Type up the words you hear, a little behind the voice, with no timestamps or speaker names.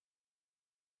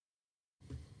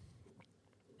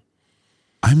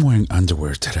I'm wearing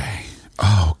underwear today.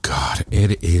 Oh, God.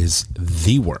 It is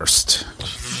the worst.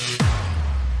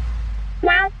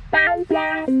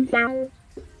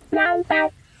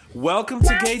 Welcome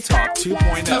to Gay Talk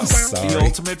 2.0, the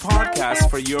ultimate podcast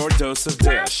for your dose of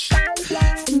dish.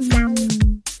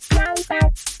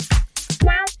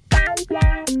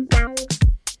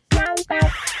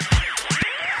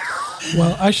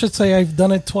 Well, I should say I've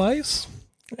done it twice,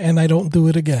 and I don't do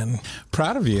it again.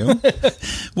 Proud of you.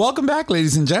 Welcome back,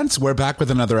 ladies and gents. We're back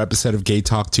with another episode of Gay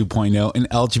Talk 2.0, an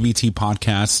LGBT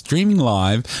podcast streaming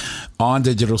live on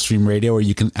Digital Stream Radio, where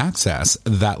you can access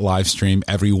that live stream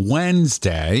every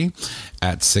Wednesday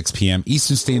at 6 p.m.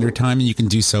 Eastern Standard Time, and you can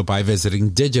do so by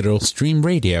visiting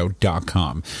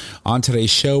digitalstreamradio.com. On today's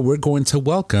show, we're going to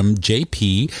welcome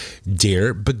JP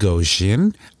Dear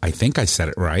Boghossian. I think I said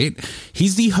it right.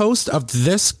 He's the host of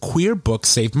This Queer Book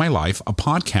Saved My Life, a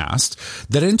podcast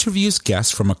that interviews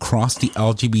guests from across the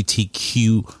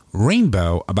LGBTQ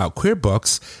rainbow about queer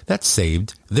books that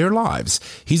saved their lives.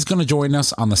 He's going to join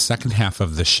us on the second half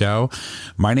of the show.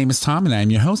 My name is Tom, and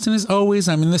I'm your host, and as always,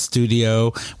 I'm in the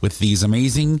studio with these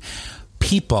amazing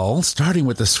people, starting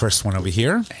with this first one over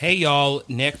here. Hey, y'all,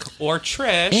 Nick or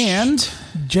Trish. And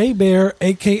J Bear,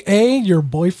 a.k.a. your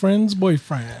boyfriend's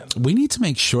boyfriend. we need to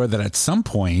make sure that at some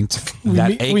point, We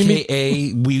need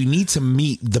to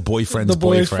meet the boyfriend's The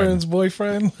boyfriend's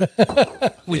boyfriend.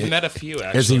 We've met a few,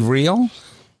 actually. Is he real?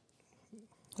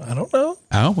 I don't know.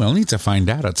 Oh, we'll need to find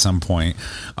out at some point.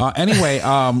 Anyway,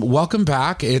 welcome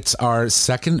back. It's our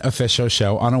second official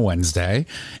show on a Wednesday,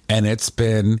 and it's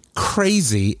been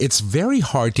crazy. It's very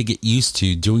hard to get used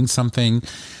to doing something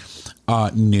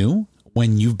new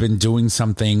when you've been doing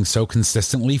something so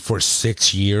consistently for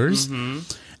 6 years. Mm-hmm.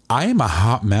 I am a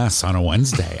hot mess on a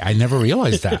Wednesday. I never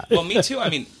realized that. Well, me too. I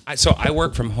mean, so I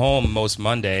work from home most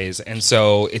Mondays, and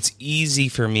so it's easy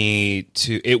for me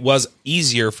to, it was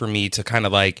easier for me to kind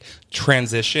of like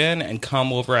transition and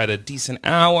come over at a decent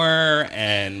hour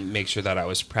and make sure that I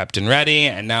was prepped and ready.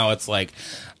 And now it's like,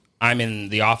 I'm in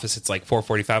the office, it's like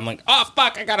 4:45. I'm like, oh,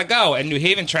 fuck, I gotta go. And New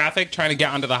Haven traffic, trying to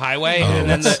get onto the highway, and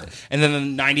then the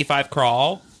 95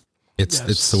 crawl.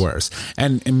 It's the worst.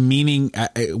 And meaning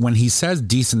when he says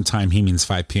decent time, he means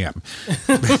 5 p.m.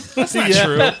 That's not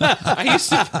true. I used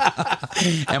to.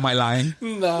 Am I lying?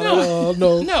 No.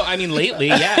 No, I mean lately,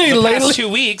 yeah, the past 2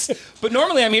 weeks. But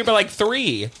normally I'm here by like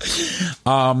 3.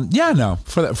 Yeah, no.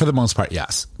 For the most part,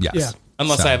 yes. Yeah.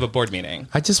 Unless I have a board meeting.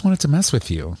 I just wanted to mess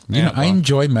with you. Yeah, I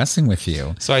enjoy messing with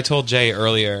you. So I told Jay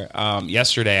earlier,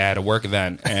 yesterday I had a work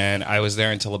event, and I was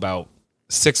there until about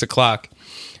 6 o'clock.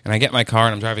 And I get in my car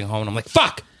and I'm driving home and I'm like,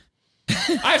 fuck,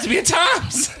 I have to be at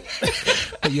Tom's.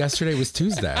 But yesterday was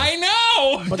Tuesday. I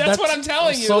know. But that's what I'm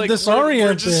telling you. so like, disoriented.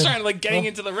 We're just trying to like getting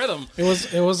into the rhythm.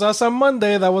 It was us on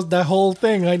Monday. That was that whole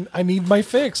thing. I need my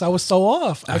fix. I was so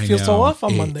off. I feel so off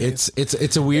on Monday.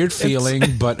 It's a weird feeling,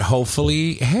 but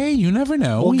hopefully, hey, you never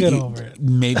know. We'll get over it.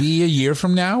 Maybe a year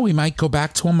from now, we might go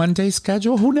back to a Monday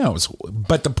schedule. Who knows?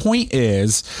 But the point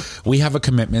is, we have a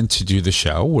commitment to do the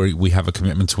show. We have a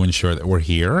commitment to ensure that we're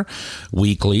here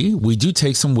weekly. We do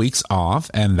take some weeks off,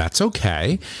 and that's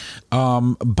okay.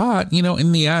 But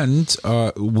in the end,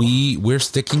 we're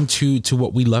sticking to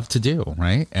what we love to do,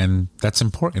 right? And that's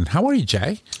important. How are you,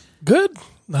 Jay? Good.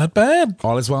 Not bad.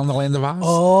 All is well in the land of Oz?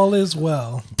 All is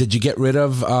well. Did you get rid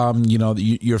of,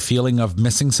 your feeling of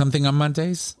missing something on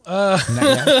Mondays? Not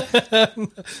yet?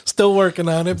 Still working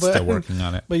on it. Still working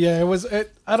on it. But yeah,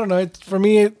 I don't know. For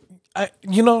me,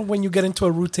 when you get into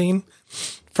a routine,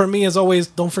 for me, it's always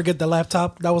don't forget the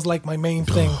laptop. That was like my main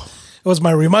thing. It was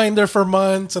my reminder for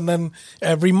months. And then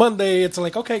every Monday, it's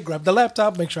like, okay, grab the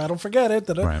laptop, make sure I don't forget it.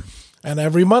 Right. And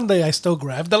every Monday, I still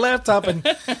grab the laptop. And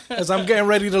as I'm getting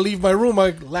ready to leave my room,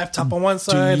 I laptop on one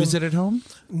side. Do you use it at home?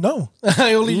 No,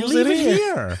 I only use it here.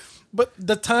 here. But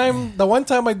the one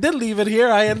time I did leave it here,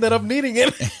 I ended up needing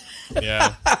it.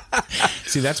 Yeah.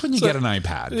 See, that's when you get an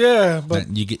iPad. Yeah,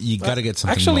 but you got to get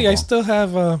something. Actually, mobile. I still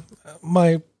have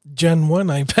my Gen 1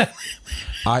 iPad.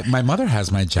 My mother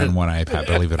has my Gen 1 iPad,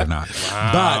 believe it or not.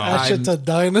 Wow. But That shit's a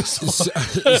dinosaur.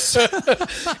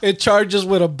 It charges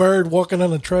with a bird walking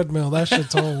on a treadmill. That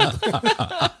shit's old.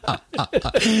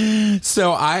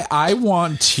 So I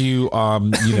want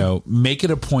to, make it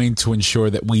a point to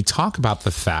ensure that we talk about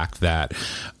the fact that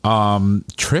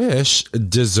Trish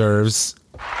deserves.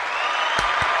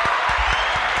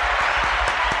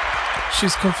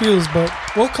 She's confused, but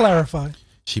we'll clarify.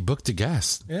 She booked a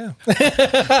guest. Yeah.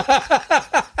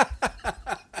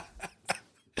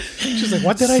 She's like,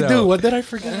 what did I do? What did I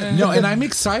forget? No, and I'm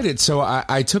excited. So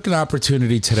I took an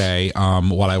opportunity today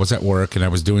while I was at work and I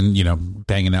was doing,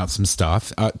 banging out some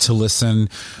stuff to listen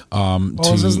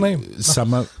What was his name?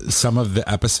 some of the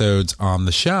episodes on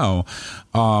the show,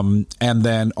 and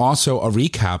then also a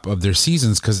recap of their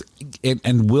seasons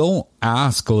and we'll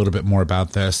ask a little bit more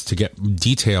about this to get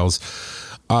details.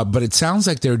 But it sounds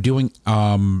like they're doing.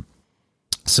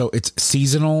 So it's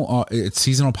seasonal. It's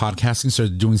seasonal podcasting. So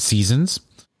they're doing seasons.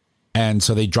 And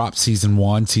so they dropped season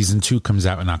 1, season 2 comes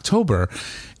out in October.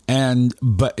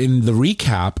 But in the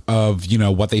recap of,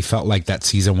 what they felt like that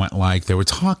season went like, they were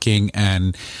talking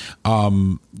and,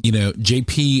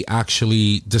 JP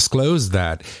actually disclosed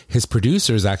that his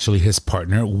producer is actually his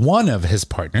partner, one of his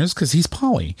partners, because he's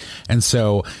poly. And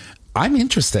so I'm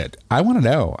interested. I want to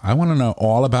know. I want to know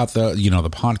all about the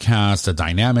podcast, the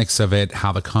dynamics of it,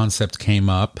 how the concept came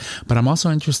up. But I'm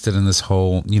also interested in this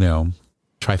whole,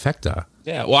 trifecta.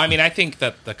 Yeah, well, I mean, I think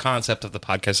that the concept of the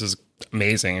podcast is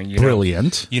amazing. And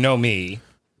Brilliant. You know me.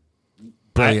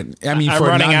 Brilliant. I'm for a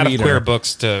running out of non-reader, queer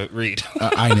books to read.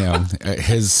 I know.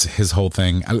 His whole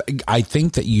thing. I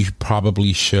think that you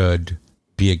probably should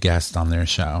be a guest on their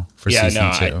show for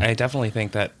season 2. I definitely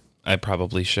think that I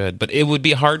probably should. But it would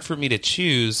be hard for me to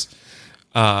choose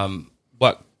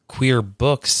what queer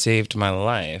book saved my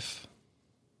life.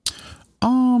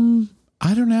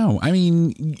 I don't know. I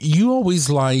mean, you always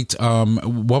liked,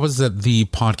 what was the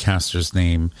podcaster's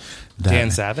name? Dan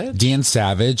Savage? Dan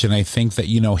Savage. And I think that,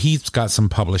 he's got some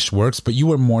published works, but you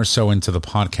were more so into the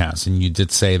podcast. And you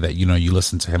did say that, you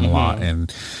listened to him a lot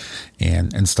and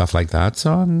stuff like that.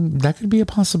 So that could be a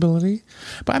possibility.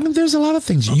 But I mean, there's a lot of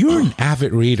things. You're an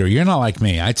avid reader. You're not like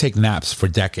me. I take naps for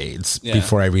decades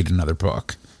before I read another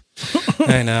book.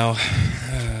 I know.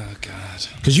 Oh, God.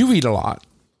 Because you read a lot.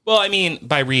 Well, I mean,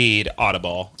 by read,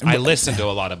 Audible. I listen to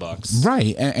a lot of books.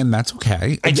 Right, and that's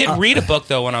okay. I did read a book,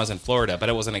 though, when I was in Florida, but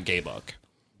it wasn't a gay book.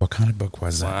 What kind of book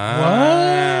was it?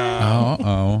 Wow.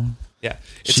 Oh. Yeah.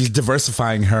 She's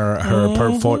diversifying her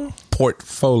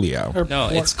portfolio. No,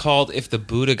 it's called If the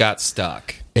Buddha Got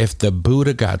Stuck. If the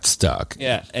Buddha Got Stuck.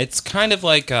 Yeah, it's kind of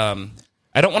like, I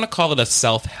don't want to call it a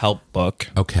self-help book.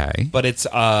 Okay. But it's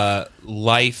a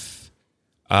life...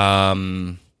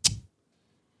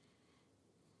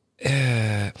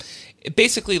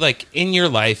 basically, like, in your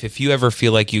life, if you ever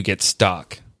feel like you get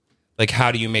stuck, like,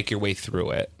 how do you make your way through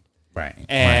it? Right.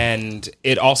 And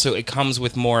it comes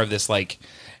with more of this, like,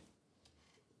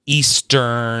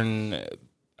 Eastern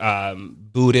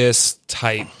Buddhist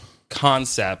type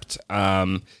concept.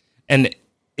 And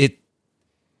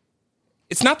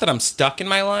it's not that I'm stuck in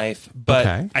my life,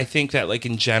 but I think that, like,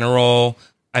 in general,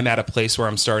 I'm at a place where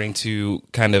I'm starting to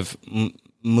kind of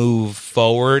move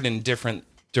forward in different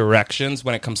directions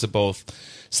when it comes to both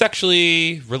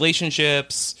sexually,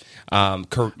 relationships,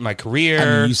 my career.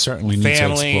 I mean, you certainly need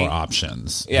family. to explore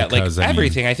options. Yeah, because, like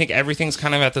everything. I think everything's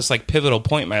kind of at this like pivotal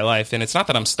point in my life, and it's not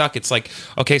that I'm stuck. It's like,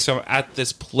 okay, so I'm at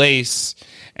this place,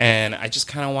 and I just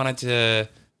kind of wanted to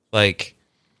like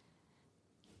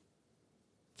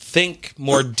think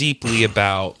more deeply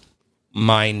about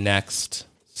my next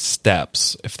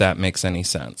steps, if that makes any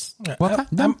sense. Well,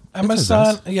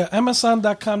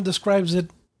 Amazon.com describes it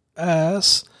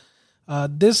as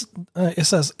it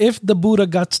says, if the Buddha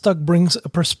got stuck brings a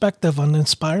perspective on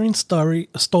inspiring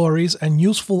stories and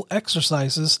useful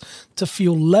exercises to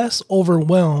feel less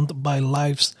overwhelmed by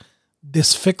life's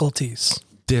difficulties.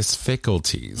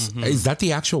 Mm-hmm. Is that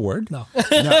the actual word? No. I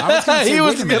was going to say,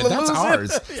 wait a minute, that's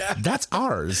ours. Yeah. That's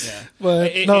ours. Yeah.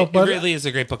 But it really is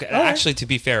a great book. Actually, to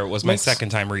be fair, it was my second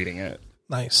time reading it.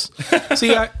 Nice.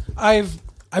 See, I've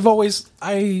always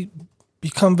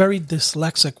become very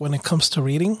dyslexic when it comes to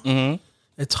reading.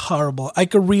 Mm-hmm. It's horrible. I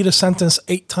could read a sentence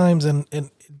 8 times and it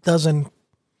doesn't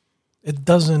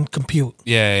compute.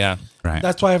 Yeah. Right.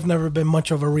 That's why I've never been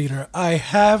much of a reader. I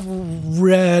have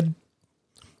read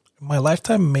in my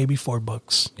lifetime maybe 4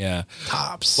 books. Yeah.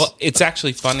 Tops. Well, it's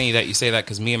actually funny that you say that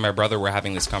because me and my brother were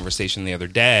having this conversation the other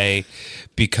day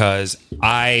because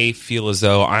I feel as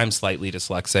though I'm slightly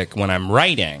dyslexic when I'm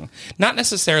writing. Not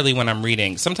necessarily when I'm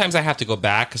reading. Sometimes I have to go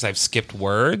back because I've skipped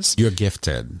words. You're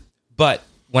gifted. But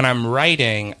when I'm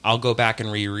writing, I'll go back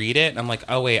and reread it. And I'm like,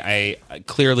 oh, wait, I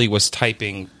clearly was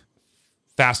typing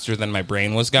faster than my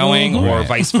brain was going, or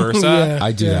vice versa.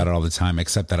 I do that all the time,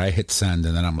 except that I hit send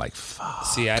and then I'm like, fuck.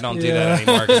 See, I don't do that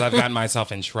anymore because I've gotten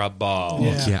myself in trouble.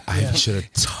 I should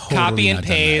have totally Copy and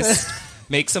paste,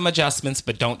 make some adjustments,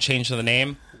 but don't change the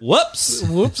name. Whoops.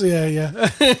 Whoops. Yeah.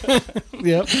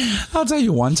 Yep. I'll tell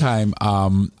you one time,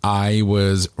 I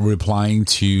was replying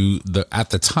to at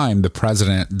the time,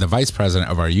 the vice president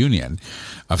of our union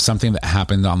of something that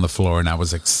happened on the floor. And I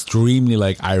was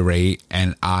extremely irate,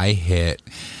 and I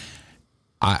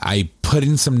put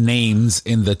in some names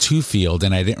in the to field,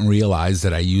 and I didn't realize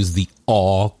that I used the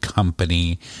all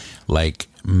company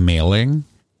mailing.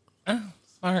 Oh,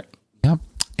 smart. Yep.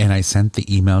 And I sent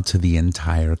the email to the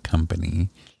entire company.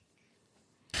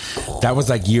 That was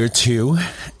year 2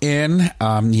 in.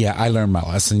 I learned my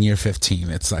lesson. Year 15.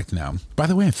 It's no. By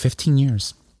the way, 15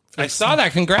 years. I saw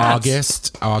that.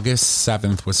 Congrats. August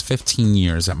 7th was 15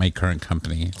 years at my current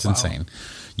company. It's insane.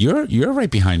 You're right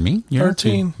behind me. You're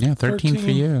 13. Yeah, 13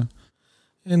 for you.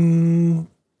 In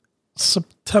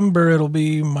September, it'll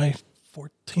be my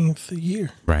 14th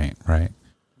year. Right.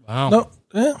 Wow. No,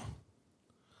 yeah.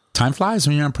 Time flies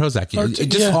when you're on Prozac. It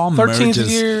just 13 all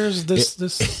merges. years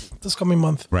this coming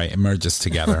month. Right, it merges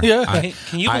together. Yeah.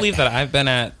 Can you believe that I've been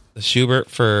at the Schubert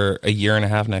for a year and a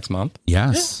half next month?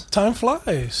 Yes. Time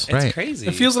flies. It's Right. crazy.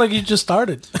 It feels like you just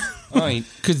started.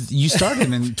 Because you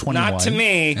started in 21. Not to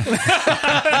me.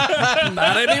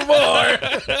 Not anymore.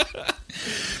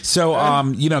 So,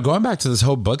 going back to this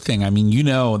whole book thing,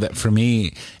 that for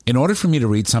me, in order for me to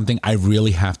read something, I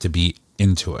really have to be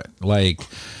into it.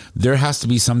 There has to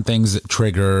be some things that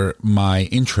trigger my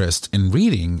interest in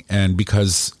reading, and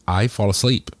because I fall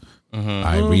asleep.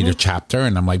 I read a chapter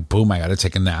and I'm like, boom, I got to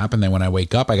take a nap. And then when I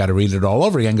wake up, I got to read it all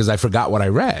over again because I forgot what I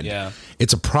read. Yeah.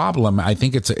 It's a problem. I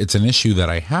think it's an issue that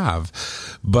I have.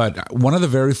 But one of the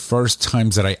very first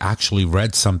times that I actually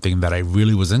read something that I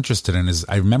really was interested in is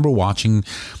I remember watching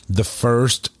the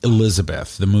first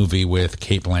Elizabeth, the movie with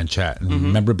Cate Blanchett, and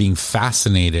remember being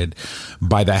fascinated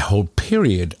by that whole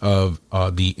period of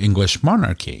the English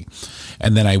monarchy.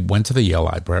 And then I went to the Yale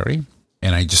Library.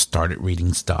 And I just started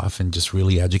reading stuff and just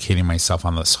really educating myself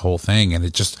on this whole thing. And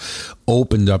it just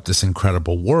opened up this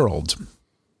incredible world.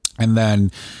 And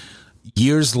then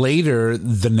years later,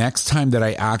 the next time that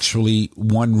I actually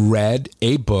read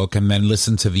a book and then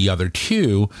listened to the other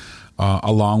two,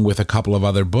 along with a couple of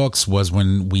other books, was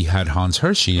when we had Hans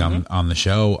Hershey on the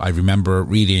show. I remember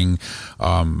reading,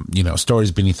 Stories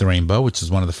Beneath the Rainbow, which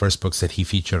is one of the first books that he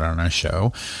featured on our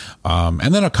show.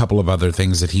 And then a couple of other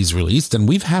things that he's released. And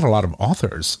we've had a lot of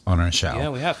authors on our show. Yeah,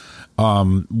 we have.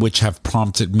 Which have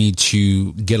prompted me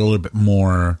to get a little bit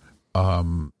more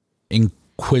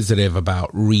inquisitive about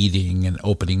reading and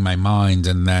opening my mind.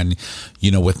 And then,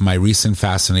 with my recent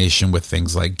fascination with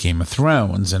things like Game of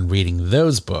Thrones and reading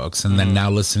those books, and then now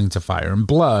listening to Fire and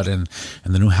Blood and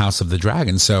the new House of the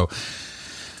Dragon. So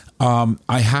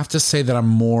I have to say that I'm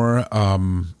more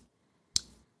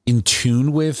in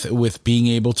tune with being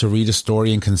able to read a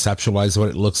story and conceptualize what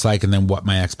it looks like, and then what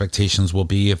my expectations will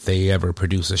be if they ever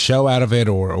produce a show out of it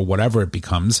or whatever it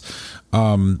becomes.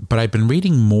 But I've been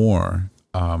reading more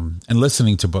and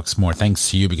listening to books more, thanks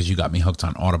to you, because you got me hooked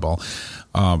on Audible,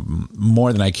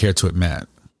 more than I care to admit.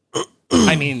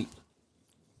 You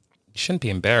shouldn't be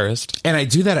embarrassed. And I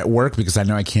do that at work because I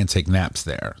know I can't take naps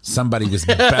there. Somebody was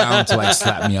bound to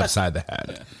slap me upside the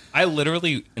head. I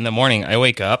literally, in the morning, I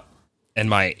wake up and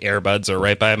my earbuds are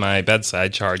right by my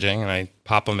bedside charging, and I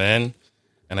pop them in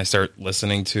and I start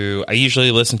listening to, I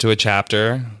usually listen to a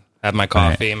chapter, have my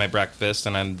coffee and my breakfast,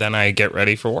 and then I get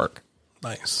ready for work.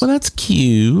 Nice. Well, that's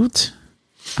cute.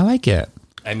 I like it.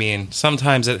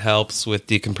 Sometimes it helps with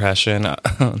decompression.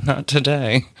 Not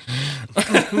today.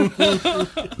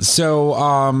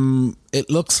 So it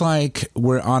looks like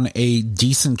we're on a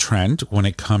decent trend when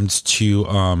it comes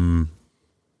to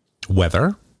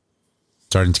weather.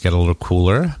 Starting to get a little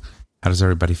cooler. How does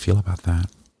everybody feel about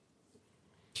that?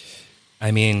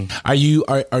 Are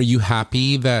you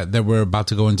happy that we're about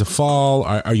to go into fall?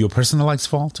 Are you a person that likes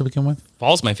fall to begin with?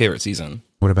 Fall's my favorite season.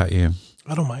 What about you?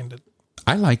 I don't mind it.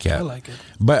 I like it.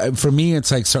 But for me, it's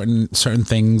certain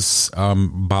things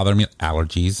bother me.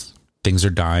 Allergies. Things are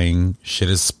dying. Shit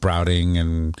is sprouting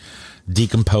and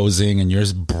decomposing, and you're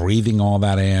just breathing all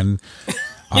that in.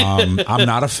 I'm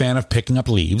not a fan of picking up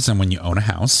leaves. And when you own a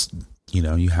house,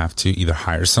 you have to either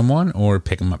hire someone or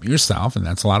pick them up yourself, and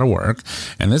that's a lot of work.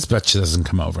 And this bitch doesn't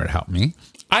come over to help me.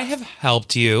 I have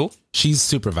helped you. She's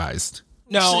supervised.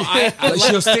 No,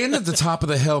 She'll stand at the top of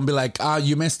the hill and be like,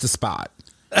 you missed a spot.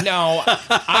 No,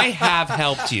 I have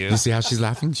helped you. You see how she's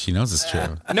laughing? She knows it's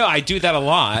true. No, I do that a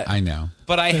lot. I know.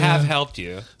 But I have helped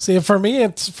you. See, for me,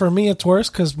 it's worse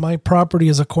because my property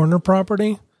is a corner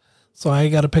property. So I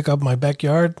got to pick up my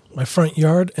backyard, my front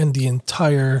yard, and the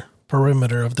entire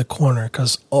perimeter of the corner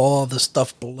because all the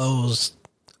stuff blows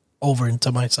over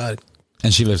into my side.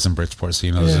 And she lives in Bridgeport,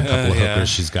 so there's a couple of hookers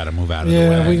she's got to move out of the way.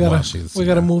 Yeah, we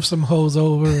gotta know. move some hoes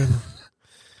over and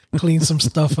clean some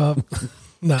stuff up.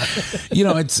 Nah.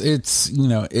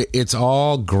 It's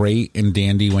all great and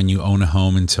dandy when you own a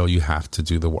home until you have to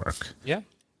do the work. Yeah.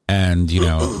 And,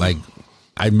 like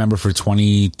I remember for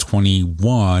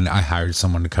 2021, I hired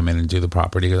someone to come in and do the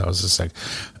property because I was just like,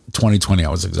 2020, I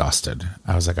was exhausted.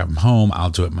 I was like, I'm home. I'll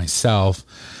do it myself.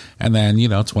 And then,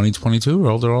 2022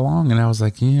 rolled along and I was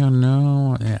like,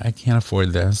 no, I can't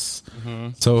afford this. Mm-hmm.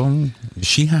 So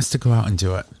she has to go out and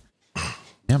do it.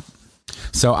 Yep.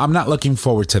 So I'm not looking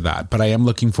forward to that, but I am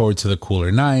looking forward to the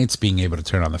cooler nights, being able to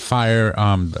turn on the fire,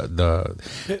 the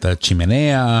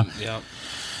chimenea. Yeah.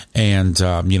 And,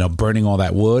 burning all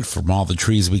that wood from all the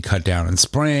trees we cut down in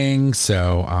spring.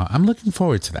 So I'm looking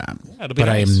forward to that. Yeah, it'll be but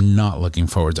nice. I am not looking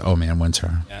forward to,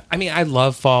 winter. Yeah. I mean, I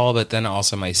love fall, but then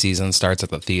also my season starts at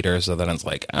the theater. So then it's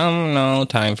like, I don't know,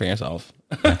 time for yourself.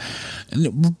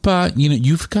 But,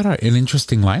 you've got an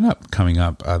interesting lineup coming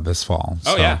up this fall.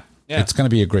 Oh, so yeah. It's going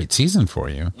to be a great season for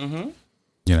you.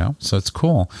 Mm-hmm. So it's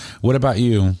cool. What about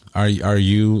you? Are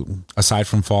you, aside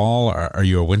from fall, are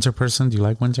you a winter person? Do you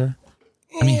like winter?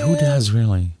 I mean, who does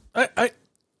really? I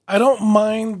don't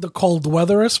mind the cold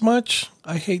weather as much.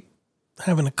 I hate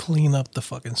having to clean up the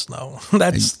fucking snow.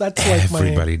 That's like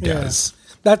everybody does.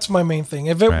 Yeah, that's my main thing.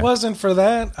 If it Right. wasn't for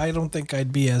that, I don't think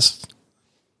I'd be as.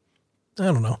 I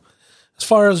don't know. As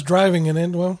far as driving it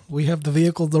in, well, we have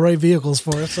the right vehicles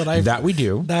for us. That we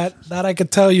do. That I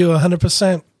could tell you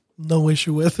 100% no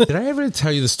issue with. Did I ever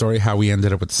tell you the story how we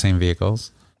ended up with the same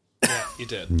vehicles? Yeah, you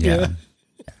did. Yeah.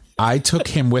 I took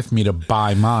him with me to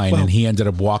buy mine, and he ended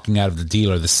up walking out of the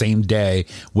dealer the same day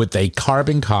with a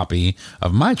carbon copy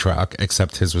of my truck,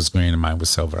 except his was green and mine was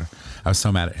silver. I was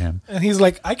so mad at him. And he's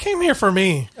like, I came here for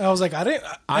me. I was like, I didn't.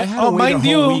 I had to wait a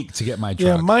whole week to get my truck.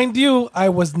 Yeah, mind you, I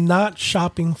was not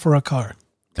shopping for a car.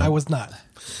 No. I was not.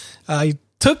 I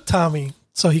took Tommy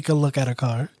so he could look at a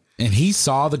car. And he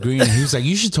saw the green, and he was like,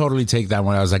 you should totally take that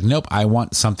one. I was like, nope, I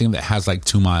want something that has like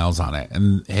 2 miles on it.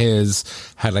 And his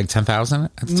had like 10,000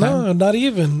 at the time? No, not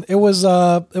even. It was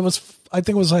I think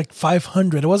it was like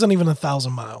 500. It wasn't even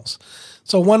 1,000 miles.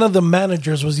 So one of the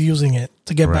managers was using it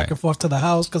to get back and forth to the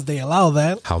house because they allow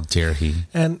that. How dare he?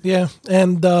 And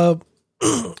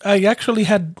I actually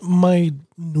had my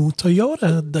new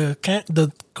Toyota,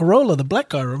 the Corolla, the black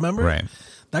car, remember? Right.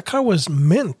 That car was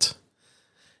mint.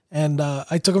 And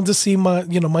I took him to see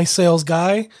my sales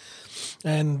guy,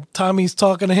 and Tommy's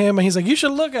talking to him, and he's like, you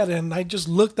should look at it. And I just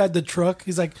looked at the truck.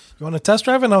 He's like, you want to test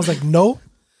drive it? And I was like, no.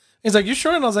 He's like, you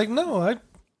sure? And I was like, no.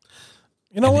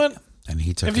 You know what? And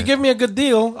he took If you give me a good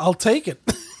deal, I'll take it.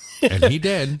 And he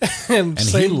did. And he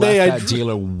same left day that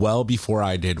dealer well before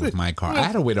I did with my car. I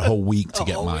had to wait a whole week to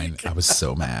get mine. I was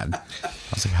so mad. I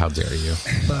was like, how dare you?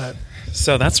 But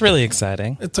So that's really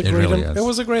exciting. it's a It great. really is. It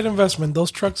was a great investment.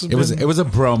 Those trucks. Have It was a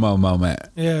bromo moment.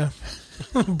 Yeah.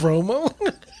 Bromo.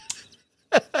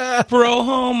 Bro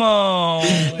homo.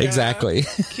 Exactly.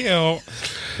 Cute.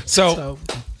 So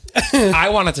I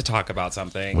wanted to talk about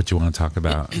something What you want to talk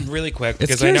about? really quick It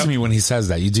because I scares know. me when he says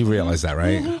that. You do realize that,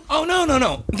 right? Oh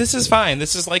no! This is fine.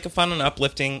 This is like a fun and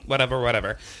uplifting,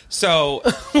 whatever. So,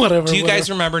 Whatever. do you guys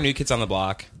whatever. remember New Kids on the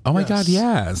Block? Oh my God,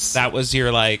 yes. That was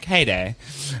your like heyday.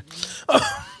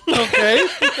 Okay.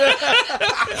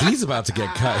 He's about to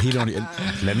get cut. He don't even,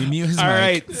 let me mute his All mic.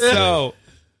 right. So,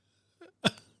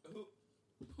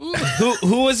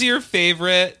 who was your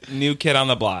favorite New Kid on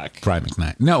the Block? Brian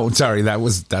McKnight. No, sorry,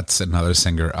 that's another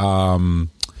singer.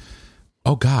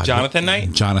 Oh God, Jonathan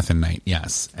Knight? Jonathan Knight,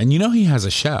 yes. And he has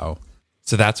a show.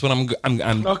 So that's what I'm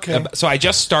Okay. So I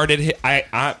just started.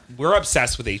 We're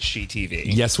obsessed with HGTV.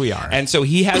 Yes, we are. And so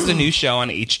he has the new show on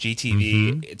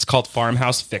HGTV. It's called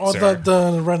Farmhouse Oh, Fixer.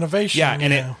 the renovation. Yeah,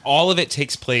 and all of it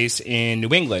takes place in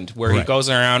New England, where he Right. goes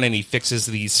around and he fixes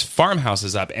these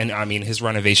farmhouses up. And I mean, his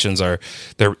renovations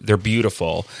they're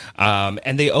beautiful,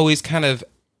 and they always kind of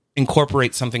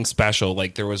incorporate something special.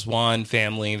 Like there was one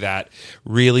family that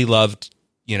really loved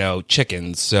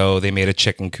chickens, so they made a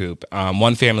chicken coop.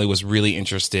 One family was really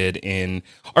interested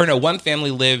one family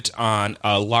lived on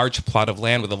a large plot of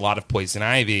land with a lot of poison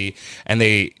ivy, and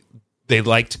they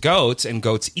liked goats, and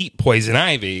goats eat poison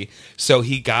ivy, so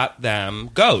he got them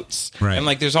goats. Right. And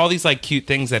like there's all these like cute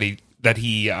things that he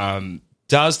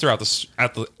does throughout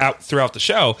the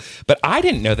show, but I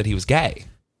didn't know that he was gay.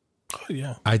 Oh,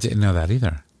 yeah. I didn't know that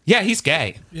either. Yeah, he's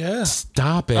gay. Yeah.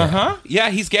 Stop it. Uh-huh.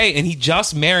 Yeah, he's gay, and he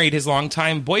just married his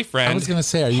longtime boyfriend. I was going to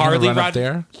say, are you going to run up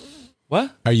there?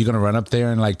 What? Are you going to run up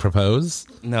there and like propose?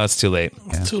 No, it's too late.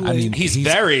 It's too I late. mean, He's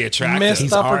very attractive. Missed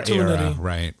He's our opportunity. era,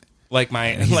 right? like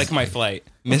my flight.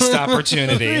 Missed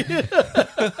opportunity.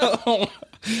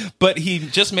 But he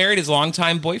just married his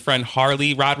longtime boyfriend,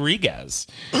 Harley Rodriguez.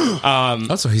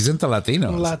 So he's into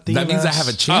Latinos. That means I have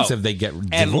a chance if they get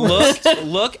divorced.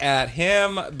 And look at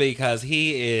him, because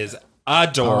he is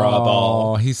adorable.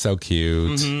 Oh, he's so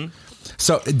cute. Mm-hmm.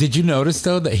 So did you notice,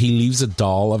 though, that he leaves a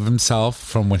doll of himself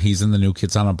from when he's in the New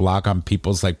Kids on the Block on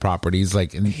people's like properties?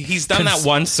 Like he's done that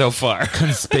once so far.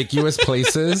 Conspicuous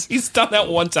places. He's done that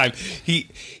one time.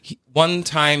 One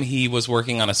time he was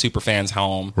working on a superfan's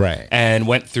home, right, and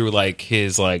went through like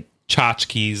his like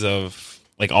tchotchkes of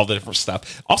like all the different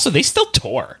stuff. Also, they still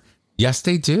tour. Yes,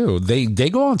 they do. They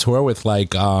go on tour with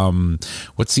like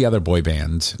what's the other boy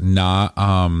band? Not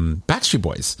Backstreet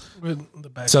Boys.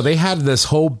 So they had this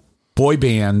whole boy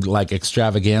band like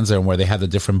extravaganza where they had the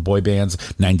different boy bands,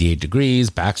 98 Degrees,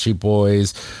 Backstreet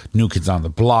Boys, New Kids on the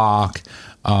Block.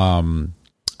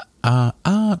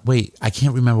 Wait, I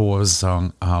can't remember what was the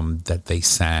song that they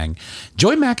sang.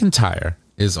 Joey McIntyre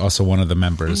is also one of the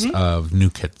members of New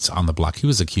Kids on the Block. He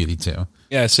was a cutie too.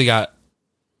 Yeah, so you got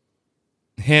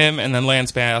him, and then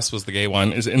Lance Bass was the gay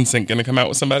one. Is NSYNC going to come out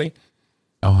with somebody?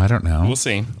 Oh, I don't know. We'll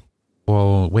see.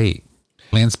 Well, wait.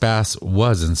 Lance Bass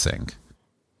was NSYNC.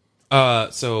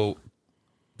 So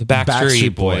the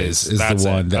Backstreet Boys is the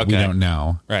one that we don't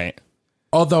know. Right.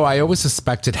 Although I always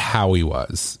suspected Howie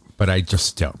was, but I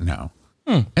just don't know.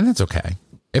 And that's okay.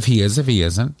 If he is, if he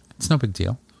isn't, it's no big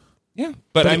deal. Yeah.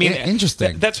 But I mean,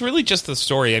 interesting. That's really just the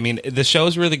story. I mean, the show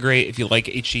is really great if you like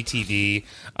HGTV.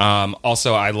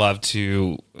 Also, I love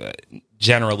to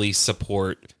generally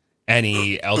support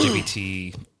any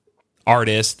LGBT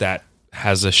artist that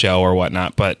has a show or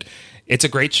whatnot, but it's a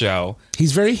great show.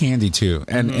 He's very handy too.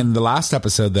 And in the last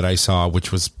episode that I saw, which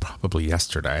was probably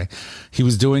yesterday, he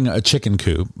was doing a chicken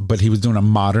coop, but he was doing a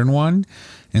modern one.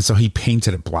 And so he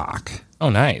painted it black. Oh,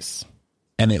 nice.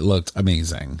 And it looked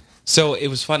amazing. So it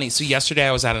was funny. So yesterday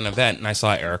I was at an event and I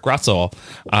saw Eric Russell,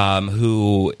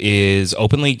 who is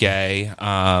openly gay,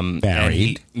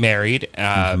 married,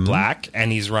 black,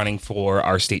 and he's running for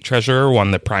our state treasurer,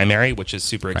 won the primary, which is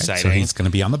super exciting. So he's going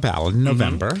to be on the ballot in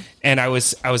November. And I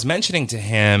was mentioning to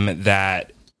him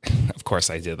that, of course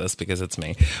I did this because it's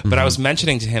me, but I was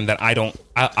mentioning to him that I'll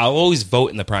always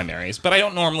vote in the primaries, but I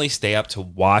don't normally stay up to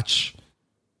watch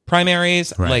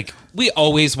primaries. Right. Like we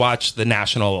always watch the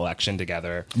national election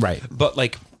together, right? But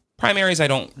like primaries I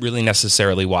don't really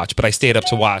necessarily watch, but I stayed up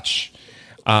to watch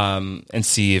and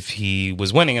see if he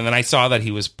was winning, and then I saw that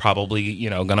he was probably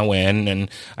gonna win,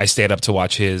 and I stayed up to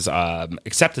watch his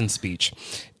acceptance speech.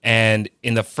 And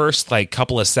in the first like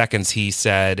couple of seconds he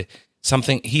said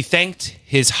something, he thanked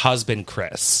his husband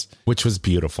Chris, which was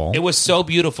beautiful. It was so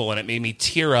beautiful, and it made me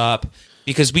tear up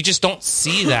because we just don't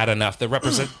see that enough, the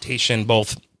representation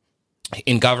both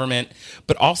in government,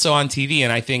 but also on TV.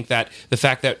 And I think that the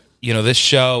fact that, this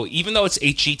show, even though it's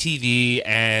HGTV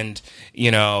and,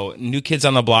 New Kids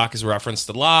on the Block is referenced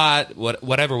a lot,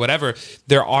 whatever,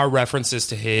 there are references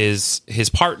to his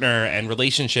partner and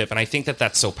relationship. And I think that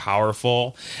that's so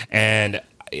powerful. And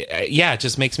it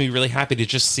just makes me really happy to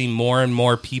just see more and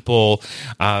more people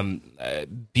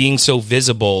being so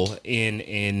visible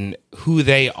in who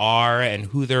they are and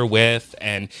who they're with.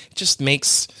 And it just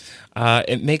makes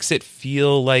it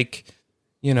feel like,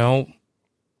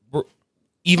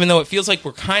 even though it feels like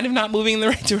we're kind of not moving in the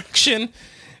right direction,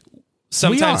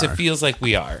 sometimes it feels like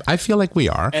we are. I feel like we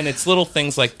are. And it's little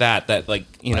things like that like,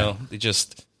 they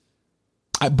just...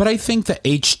 But I think that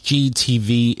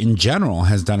HGTV in general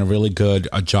has done a really good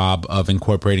job of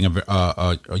incorporating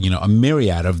a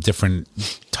myriad of different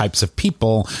types of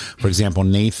people. For example,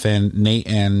 Nathan.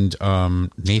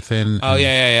 Oh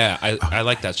yeah. I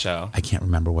like that show. I can't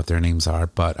remember what their names are,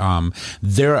 but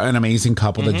they're an amazing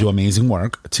couple that do amazing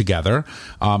work together.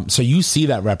 So you see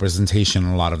that representation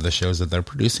in a lot of the shows that they're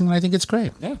producing, and I think it's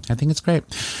great. Yeah, I think it's great.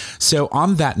 So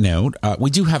on that note, we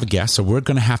do have a guest, so we're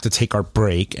going to have to take our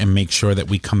break and make sure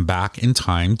that we come back in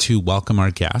time to welcome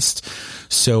our guest.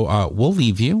 So we'll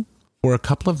leave you for a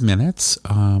couple of minutes.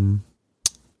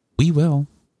 We will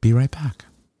be right back.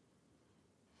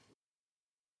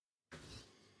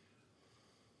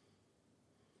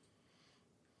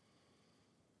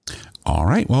 All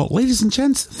right. Well, ladies and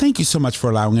gents, thank you so much for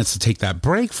allowing us to take that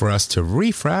break for us to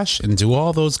refresh and do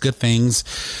all those good things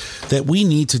that we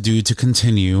need to do to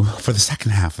continue for the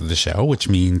second half of the show, which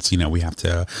means, we have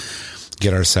to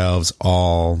get ourselves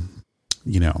all,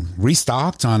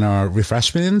 restocked on our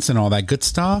refreshments and all that good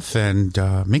stuff, and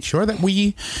make sure that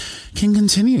we can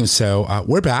continue. So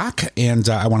we're back, and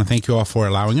I want to thank you all for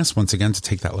allowing us once again to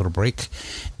take that little break.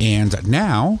 And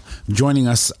now joining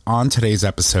us on today's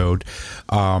episode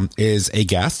is a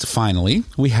guest. Finally,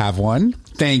 we have one.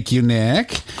 Thank you,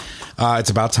 Nick. It's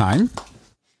about time.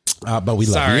 But we love you.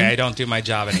 Sorry, I don't do my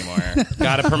job anymore.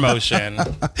 Got a promotion.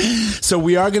 So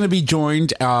we are going to be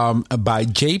joined by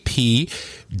JP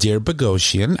Dear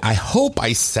Boghossian. I hope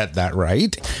I said that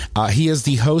right. He is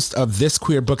the host of This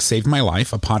Queer Book Saved My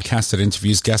Life, a podcast that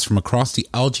interviews guests from across the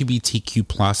LGBTQ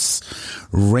plus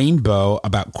rainbow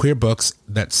about queer books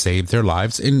that saved their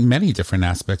lives in many different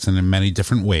aspects and in many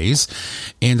different ways.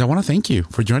 And I want to thank you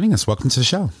for joining us. Welcome to the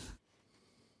show.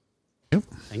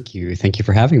 Thank you. Thank you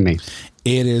for having me.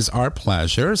 It is our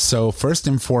pleasure. So first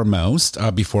and foremost,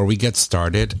 before we get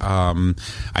started, I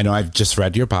know I've just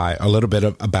read your bio, a little bit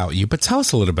about you, but tell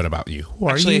us a little bit about you. Who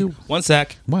are you? One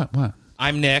sec. What?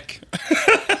 I'm Nick.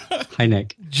 Hi,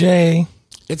 Nick. Jay.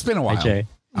 It's been a while. Hi, Jay.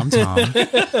 I'm Tom.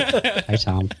 Hi,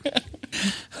 Tom.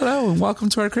 Hello, and welcome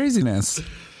to our craziness.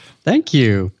 Thank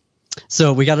you.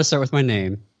 So we got to start with my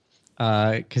name.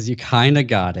 Because you kind of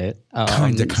got it.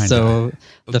 Kinda. So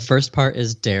the first part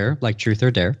is dare, like truth or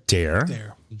dare.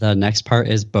 Dare. The next part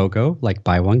is BOGO, like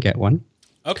buy one, get one.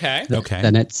 Okay.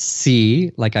 Then it's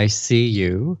C, like I see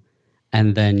you.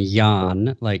 And then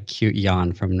Jan, like cute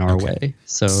Jan from Norway. Okay.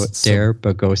 So dare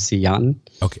Boghossian.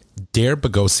 Okay. Dare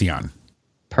Boghossian.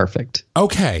 Perfect.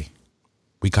 Okay.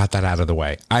 We got that out of the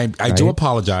way. I do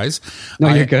apologize.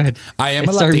 No, you're good. I am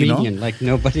it's a Latino. Armenian. Like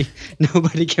nobody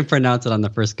can pronounce it on the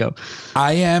first go.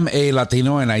 I am a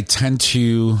Latino, and I tend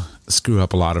to screw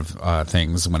up a lot of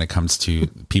things when it comes to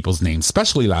people's names,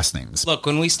 especially last names. Look,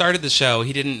 when we started the show,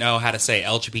 he didn't know how to say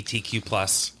LGBTQ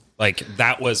plus. Like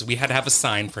we had to have a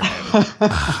sign for him.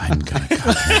 I'm gonna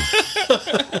cut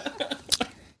him.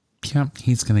 Yep,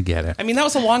 he's gonna get it. I mean, that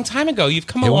was a long time ago. You've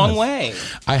come a long way.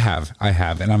 I have,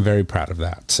 and I'm very proud of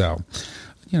that. So,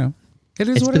 it is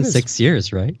It's what been it is. 6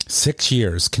 years, right? 6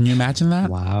 years. Can you imagine that?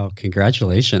 Wow.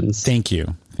 Congratulations. Thank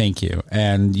you.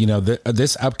 And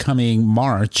this upcoming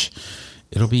March,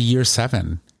 it'll be year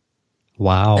 7.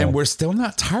 Wow. And we're still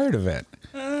not tired of it.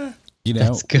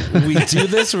 That's good. We do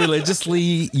this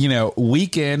religiously,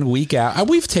 week in, week out.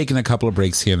 We've taken a couple of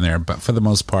breaks here and there, but for the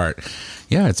most part,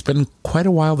 yeah, it's been quite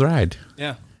a wild ride.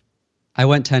 Yeah. I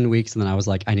went 10 weeks and then I was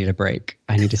like, I need a break.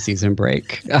 I need a season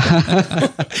break.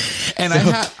 And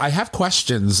I have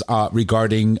questions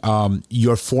regarding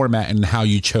your format and how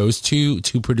you chose to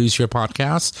produce your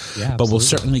podcast. Yeah, but we'll absolutely.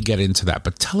 certainly get into that.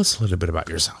 But tell us a little bit about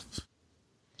yourself.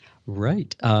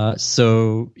 Right.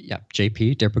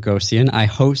 JP, Dear Boghossian. I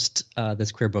host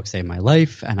This Queer Book Saved My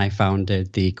Life, and I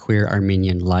founded the Queer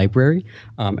Armenian Library.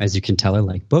 As you can tell, I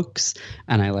like books,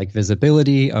 and I like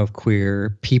visibility of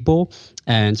queer people.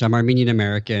 And so I'm Armenian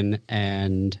American,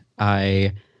 and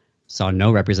I saw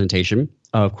no representation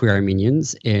of queer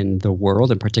Armenians in the world,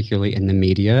 and particularly in the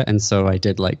media. And so I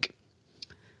did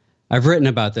I've written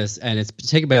about this, and it's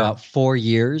taken me about 4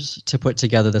 years to put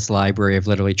together this library of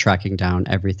literally tracking down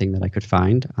everything that I could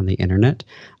find on the internet,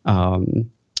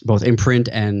 both in print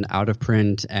and out of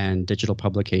print and digital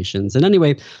publications. And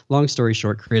anyway, long story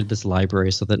short, created this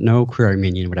library so that no queer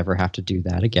Armenian would ever have to do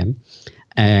that again.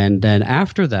 And then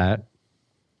after that,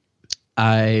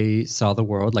 I saw the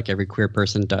world like every queer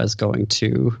person does, going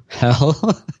to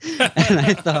hell. And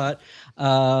I thought,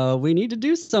 we need to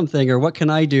do something, or what can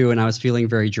I do? And I was feeling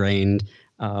very drained.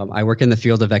 I work in the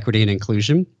field of equity and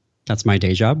inclusion. That's my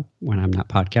day job when I'm not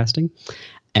podcasting.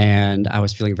 And I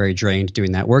was feeling very drained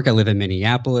doing that work. I live in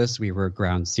Minneapolis. We were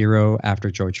ground zero after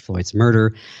George Floyd's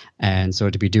murder. And so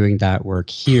to be doing that work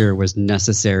here was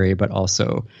necessary, but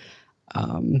also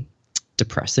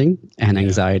depressing and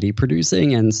anxiety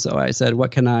producing. And so I said,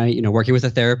 what can I, working with a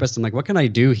therapist, I'm like, what can I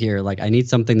do here? Like, I need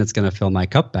something that's going to fill my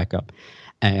cup back up.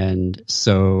 And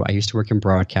so I used to work in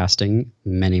broadcasting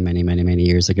many, many, many, many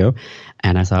years ago.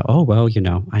 And I thought, oh, well,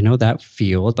 I know that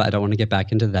field, but I don't want to get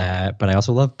back into that. But I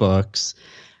also love books.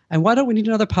 And why don't we need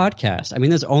another podcast? I mean,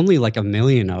 there's only like 1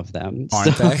 million of them.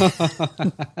 Aren't they?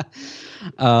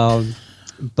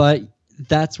 But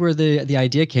that's where the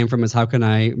idea came from, is how can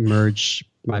I merge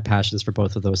my passions for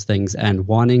both of those things, and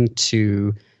wanting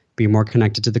to be more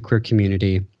connected to the queer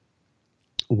community,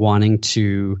 wanting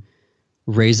to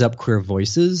raise up queer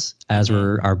voices as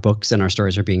our books and our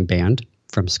stories are being banned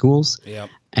from schools. Yep.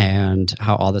 And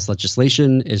how all this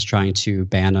legislation is trying to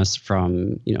ban us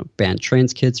from, ban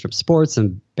trans kids from sports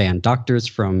and ban doctors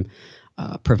from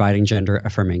providing gender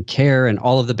affirming care, and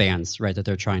all of the bans, right, that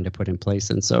they're trying to put in place.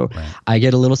 And so I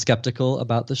get a little skeptical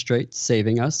about the straights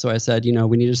saving us. So I said,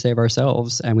 we need to save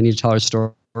ourselves, and we need to tell our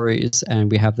stories.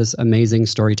 And we have this amazing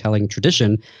storytelling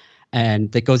tradition,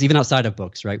 and that goes even outside of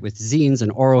books, right, with zines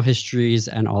and oral histories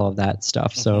and all of that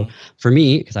stuff. So for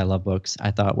me, because I love books, I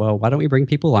thought, well, why don't we bring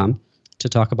people on to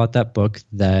talk about that book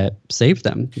that saved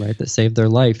them, right, that saved their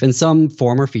life in some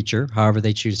form or feature, however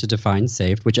they choose to define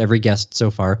saved, which every guest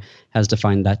so far has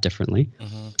defined that differently.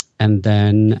 And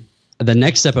then the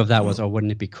next step of that was, oh,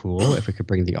 wouldn't it be cool if we could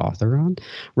bring the author on,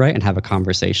 right, and have a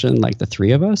conversation like the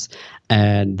three of us?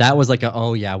 And that was like,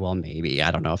 oh yeah, well maybe,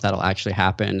 I don't know if that'll actually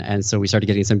happen. And so we started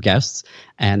getting some guests,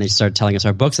 and they started telling us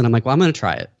our books, and I'm like, well, I'm going to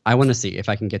try it. I want to see if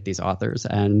I can get these authors,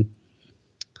 and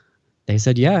they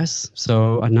said yes.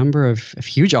 So a number of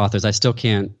huge authors. I still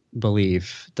can't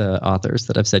believe the authors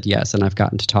that have said yes, and I've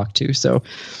gotten to talk to. So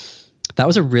that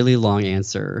was a really long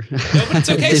answer. No, but it's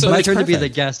okay. It's So my that's turn to be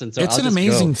perfect. the guest, and so It's I'll an just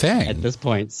amazing go thing. at this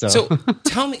point. So, So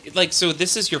tell me, like, so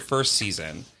this is your first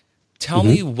season. Tell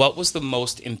me what was the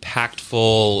most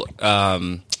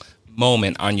impactful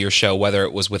moment on your show, whether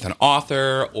it was with an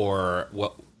author or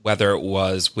whether it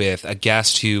was with a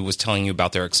guest who was telling you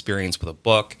about their experience with a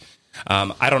book.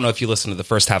 I don't know if you listened to the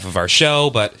first half of our show,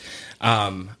 but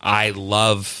I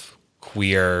love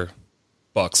queer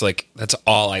books. Like, that's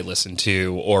all I listen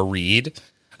to or read.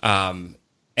 And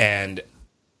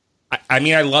I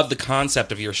mean, I love the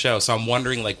concept of your show. So I'm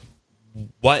wondering, like,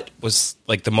 what was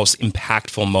like the most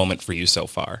impactful moment for you so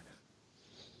far?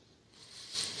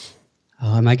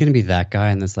 oh, am I going to be that guy?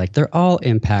 And it's like, they're all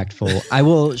impactful. I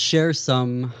will share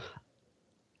some.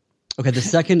 Okay, the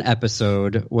second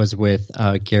episode was with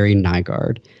Gary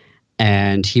Nygaard,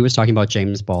 and he was talking about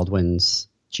James Baldwin's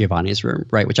Giovanni's Room,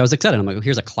 right? Which I was excited. I'm like, oh,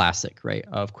 here's a classic, right,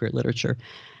 of queer literature.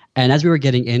 And as we were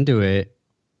getting into it,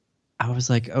 I was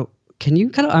like, oh, can you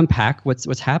kind of unpack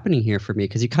what's happening here for me?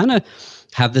 Because you kind of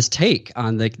have this take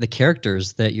on the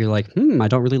characters that you're like, I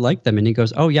don't really like them. And he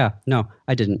goes, oh, yeah, no,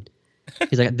 I didn't.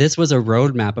 He's like, this was a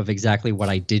roadmap of exactly what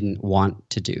I didn't want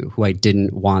to do, who I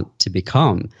didn't want to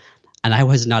become. And I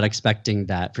was not expecting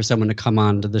that, for someone to come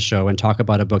on to the show and talk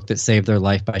about a book that saved their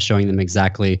life by showing them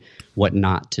exactly what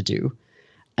not to do.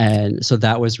 And so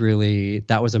that was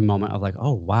a moment of like,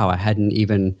 oh, wow, I hadn't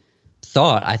even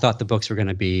thought. I thought the books were going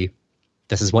to be,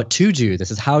 this is what to do. This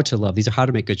is how to love. These are how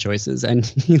to make good choices. And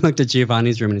he looked at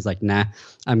Giovanni's Room and he's like, nah,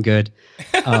 I'm good.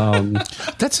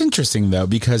 That's interesting, though,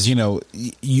 because, you know,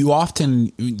 you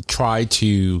often try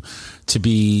to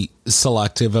be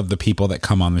selective of the people that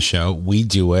come on the show. We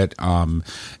do it.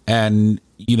 And,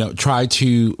 you know, try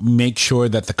to make sure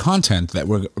that the content that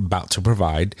we're about to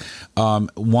provide,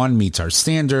 one, meets our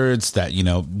standards, that, you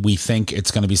know, we think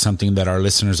it's going to be something that our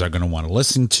listeners are going to want to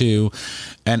listen to.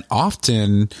 And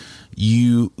often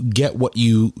you get what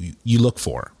you look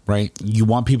for, right? You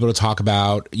want people to talk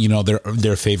about, you know,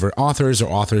 their favorite authors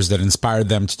or authors that inspired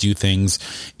them to do things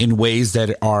in ways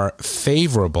that are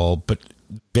favorable, but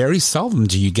very seldom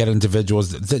do you get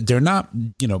individuals that they're not,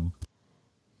 you know,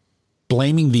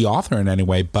 blaming the author in any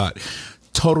way, but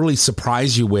totally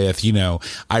surprise you with, you know,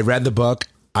 I read the book,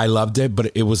 I loved it,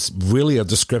 but it was really a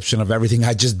description of everything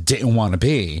I just didn't want to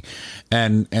be.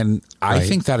 And I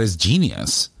think that is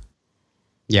genius.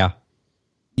 Yeah.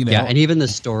 You know? Yeah, and even the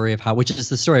story of how, which is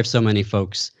the story of so many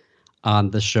folks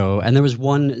on the show. And there was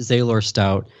one, Zaylor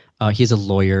Stout. He's a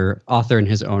lawyer, author in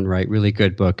his own right, really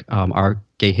good book. Our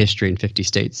Gay History in 50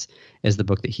 States is the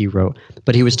book that he wrote.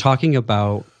 But he was talking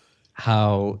about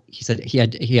how he said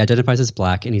he identifies as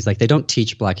Black, and he's like, they don't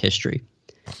teach Black history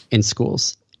in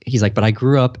schools. He's like, but I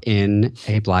grew up in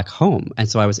a Black home, and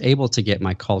so I was able to get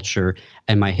my culture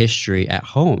and my history at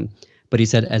home. But he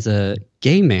said, as a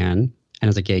gay man and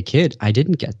as a gay kid, I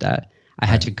didn't get that. I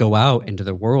had to go out into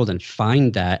the world and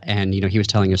find that. And, you know, he was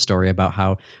telling a story about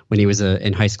how when he was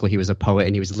in high school, he was a poet,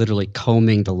 and he was literally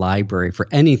combing the library for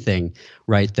anything,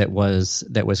 right, that was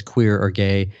queer or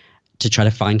gay, to try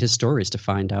to find his stories, to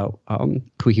find out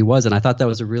who he was. And I thought that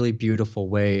was a really beautiful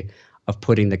way of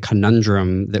putting the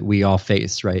conundrum that we all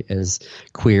face, right, as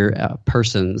queer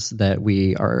persons, that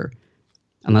we are,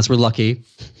 unless we're lucky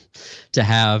to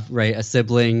have, right, a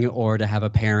sibling or to have a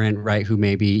parent, right, who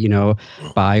may be, you know,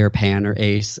 bi or pan or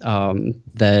ace,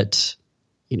 that,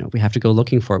 you know, we have to go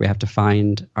looking for. We have to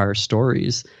find our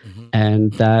stories. Mm-hmm.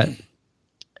 And that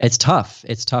it's tough.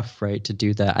 It's tough, right, to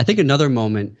do that. I think another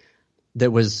moment that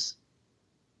was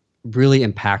really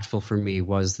impactful for me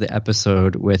was the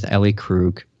episode with Ellie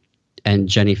Krug and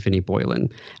Jenny Finney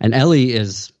Boylan. And Ellie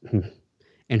is,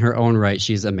 in her own right,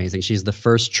 she's amazing. She's the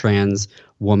first trans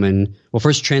woman,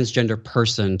 first transgender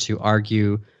person to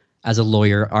argue as a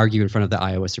lawyer, argue in front of the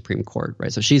Iowa Supreme Court,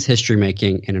 right? So she's history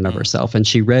making in and of herself. And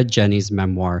she read Jenny's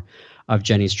memoir of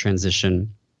Jenny's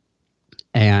transition.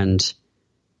 And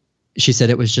she said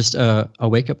it was just a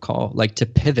wake-up call, like to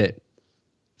pivot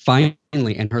finally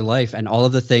in her life, and all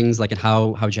of the things, like, and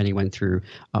how Jenny went through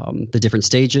the different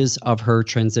stages of her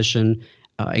transition,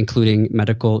 including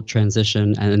medical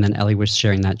transition. And then Ellie was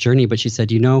sharing that journey. But she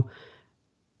said, you know,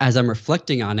 as I'm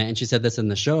reflecting on it, and she said this in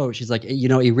the show, she's like, you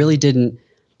know, your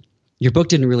book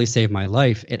didn't really save my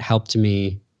life. It helped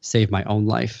me save my own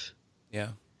life. Yeah.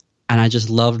 And I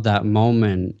just loved that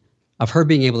moment of her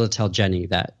being able to tell Jenny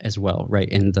that as well, right?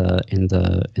 In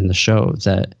the show,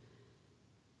 that,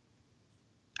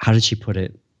 how did she put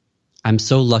it? I'm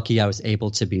so lucky I was able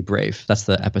to be brave. That's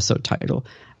the episode title.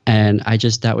 And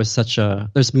that was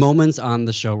there's moments on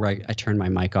the show where I turn my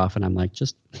mic off and I'm like,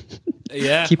 just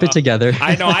keep it together.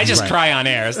 I know, I just cry on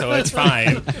air, so it's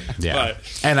fine. Yeah.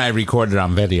 And I record it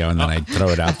on video and then I throw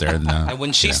it out there.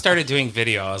 When she started doing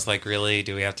video, I was like, really?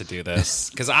 Do we have to do this?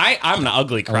 Because I'm an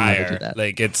ugly crier.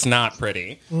 Like, it's not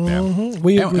pretty. Mm-hmm.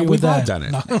 We agree with we've all that. done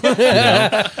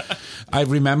it. I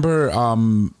remember,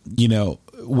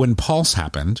 when Pulse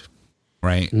happened,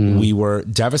 right? We were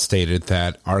devastated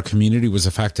that our community was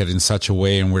affected in such a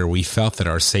way and where we felt that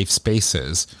our safe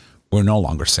spaces were no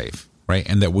longer safe, right?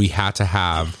 And that we had to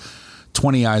have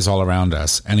 20 eyes all around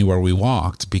us anywhere we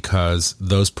walked because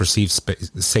those perceived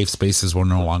safe spaces were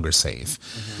no longer safe.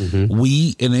 Mm-hmm.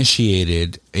 We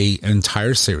initiated an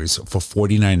entire series for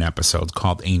 49 episodes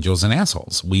called Angels and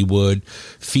Assholes. We would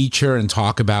feature and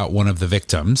talk about one of the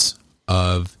victims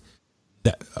of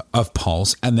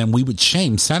Pulse, and then we would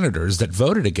shame senators that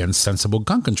voted against sensible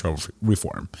gun control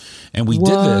reform. And we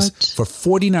did this for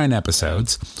 49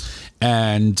 episodes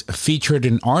and featured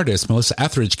an artist. Melissa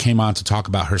Etheridge came on to talk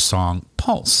about her song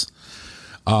Pulse,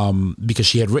 because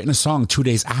she had written a song 2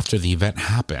 days after the event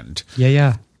happened.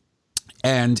 Yeah.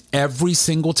 And every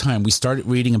single time we started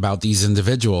reading about these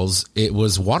individuals, it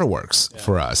was waterworks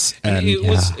for us. And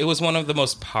it was one of the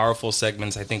most powerful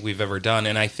segments I think we've ever done.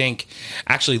 And I think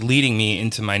actually leading me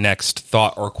into my next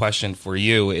thought or question for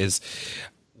you is,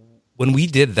 when we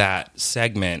did that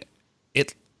segment,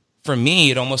 for me,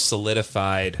 it almost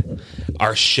solidified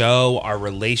our show, our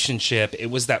relationship. It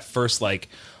was that first, like,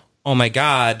 oh my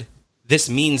God, this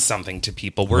means something to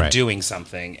people. We're doing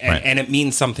something, and it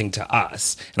means something to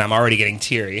us. And I'm already getting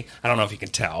teary. I don't know if you can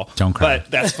tell. Don't cry.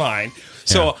 But that's fine.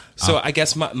 So I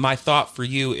guess my thought for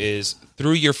you is,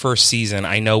 through your first season,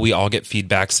 I know we all get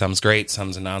feedback. Some's great,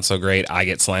 some's not so great. I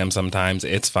get slammed sometimes.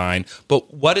 It's fine.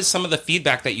 But what is some of the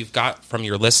feedback that you've got from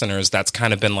your listeners that's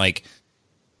kind of been like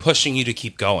pushing you to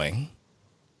keep going?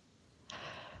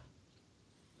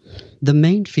 The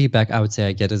main feedback I would say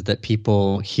I get is that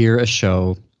people hear a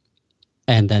show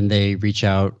and then they reach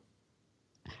out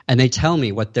and they tell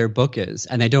me what their book is,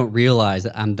 and they don't realize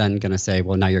that I'm then going to say,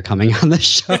 well, now you're coming on the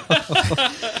show.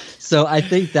 So I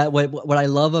think that what I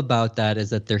love about that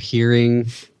is that they're hearing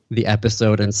the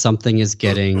episode and something is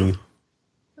getting,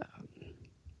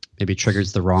 maybe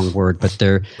triggers the wrong word, but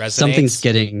something's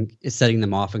setting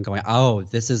them off and going, oh,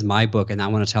 this is my book and I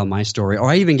want to tell my story. Or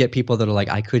I even get people that are like,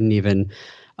 I couldn't even,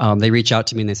 they reach out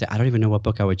to me and they say, I don't even know what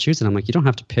book I would choose. And I'm like, you don't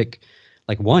have to pick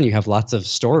like one. You have lots of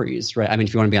stories, right? I mean,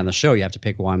 if you want to be on the show, you have to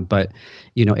pick one. But,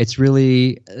 it's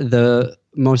really the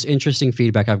most interesting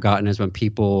feedback I've gotten is when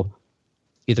people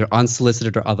either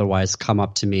unsolicited or otherwise come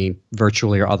up to me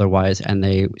virtually or otherwise, and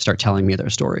they start telling me their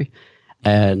story.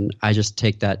 And I just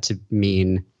take that to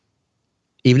mean,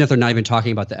 even if they're not even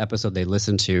talking about the episode they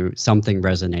listened to, something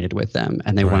resonated with them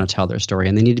and they want to tell their story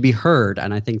and they need to be heard.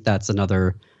 And I think that's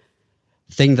another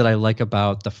thing that I like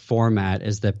about the format,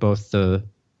 is that both the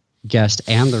guest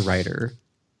and the writer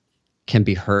can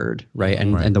be heard, right?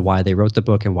 And the why they wrote the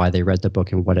book and why they read the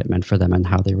book and what it meant for them and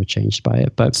how they were changed by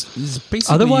it. But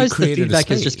otherwise, the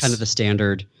feedback is just kind of the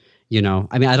standard, I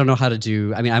mean, I don't know how to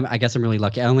do, I mean, I guess I'm really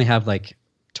lucky. I only have like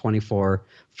 24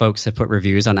 folks have put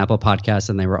reviews on Apple Podcasts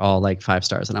and they were all like 5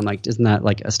 stars. And I'm like, isn't that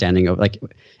like a standing like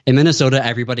in Minnesota,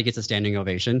 everybody gets a standing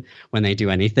ovation when they do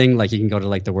anything. Like you can go to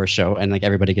like the worst show and like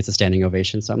everybody gets a standing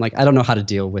ovation. So I'm like, I don't know how to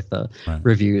deal with the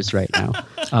reviews right now.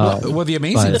 Well, the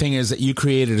amazing thing is that you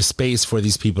created a space for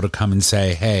these people to come and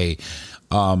say, hey,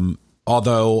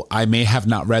 although I may have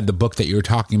not read the book that you're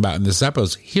talking about in this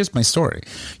episode, here's my story.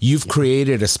 You've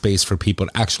created a space for people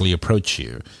to actually approach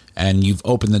you, and you've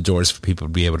opened the doors for people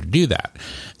to be able to do that.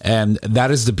 And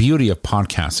that is the beauty of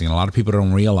podcasting. And a lot of people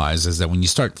don't realize is that when you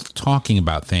start talking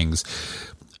about things,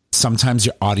 sometimes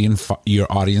your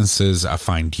audiences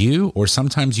find you, or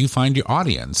sometimes you find your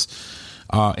audience.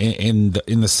 In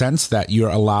the sense that you're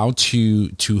allowed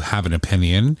to have an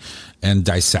opinion and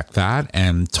dissect that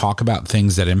and talk about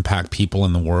things that impact people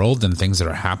in the world and things that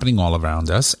are happening all around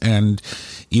us. And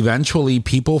eventually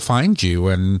people find you.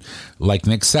 And like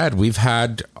Nick said, we've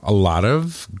had a lot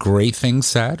of great things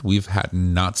said. We've had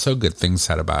not so good things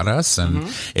said about us.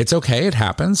 And it's okay. It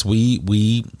happens.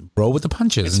 We roll with the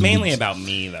punches. It's mainly about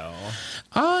me, though.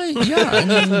 Yeah, I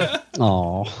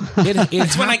mean,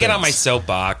 it's when I get on my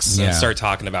soapbox and start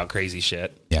talking about crazy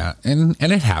shit. Yeah, and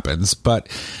it happens. But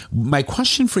my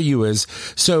question for you is,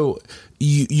 so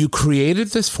you created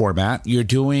this format. You're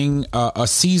doing a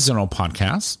seasonal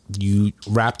podcast. You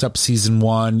wrapped up season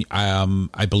 1.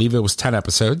 I believe it was 10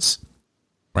 episodes,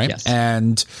 right? Yes.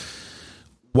 And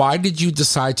why did you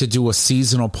decide to do a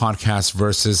seasonal podcast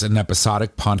versus an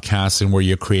episodic podcast, and where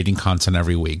you're creating content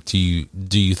every week? Do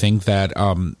you think that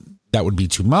that would be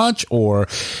too much, or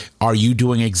are you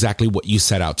doing exactly what you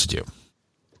set out to do?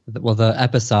 Well, the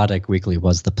episodic weekly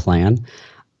was the plan,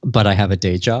 but I have a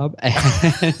day job,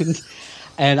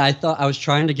 and I thought I was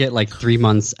trying to get like 3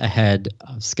 months ahead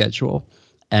of schedule.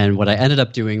 And what I ended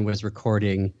up doing was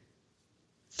recording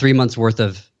 3 months worth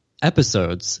of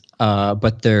episodes,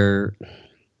 but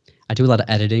I do a lot of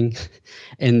editing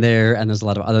in there, and there's a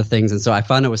lot of other things. And so I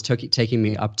found it was taking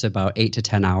me up to about 8 to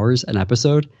 10 hours an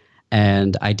episode,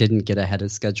 and I didn't get ahead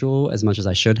of schedule as much as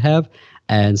I should have.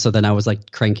 And so then I was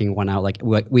like cranking one out like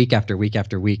week after week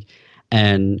after week.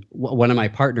 And one of my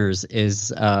partners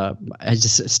has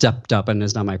just stepped up and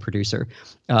is now my producer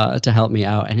to help me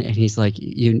out. And he's like,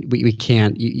 we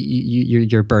can't,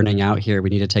 you're burning out here. We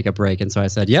need to take a break. And so I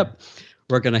said, yep.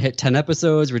 We're going to hit 10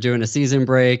 episodes. We're doing a season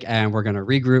break, and we're going to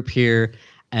regroup here.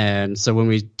 And so when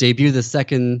we debut the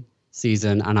second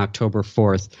season on October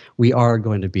 4th, we are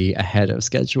going to be ahead of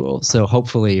schedule. So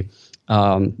hopefully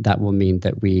that will mean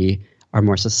that we are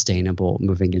more sustainable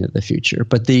moving into the future.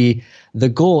 But the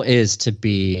goal is to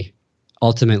be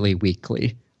ultimately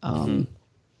weekly.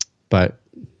 But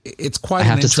it's quite I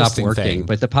have an to stop interesting working, thing.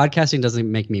 but the podcasting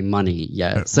doesn't make me money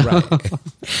yet. So.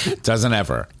 Right. Doesn't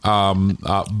ever.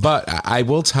 But I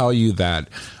will tell you that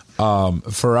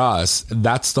for us,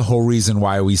 that's the whole reason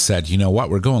why we said, you know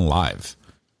what, we're going live.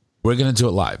 We're going to do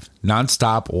it live,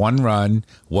 nonstop, one run.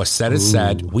 What's said is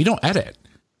said. We don't edit.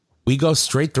 We go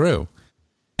straight through.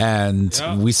 And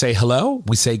we say hello.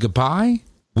 We say goodbye.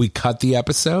 We cut the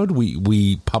episode,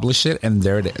 we publish it, and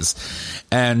there it is.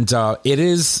 And it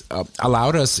is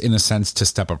allowed us, in a sense, to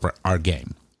step up our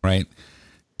game, right?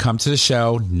 Come to the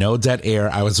show, no dead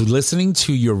air. I was listening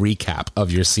to your recap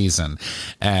of your season,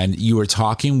 and you were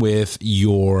talking with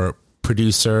your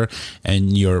producer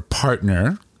and your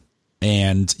partner,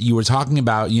 and you were talking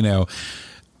about,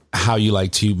 how you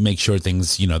like to make sure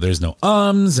things, there's no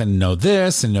ums and no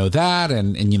this and no that.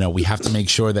 And we have to make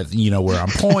sure that, we're on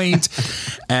point.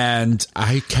 And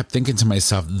I kept thinking to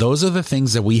myself, those are the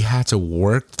things that we had to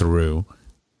work through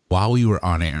while we were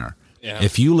on air. Yeah.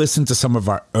 If you listen to some of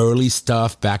our early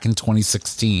stuff back in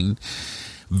 2016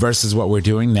 versus what we're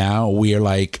doing now, we are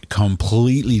like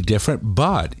completely different.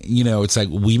 But, it's like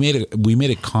we made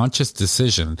a conscious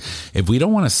decision. If we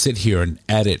don't want to sit here and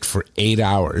edit for 8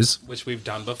 hours, which we've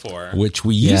done before, which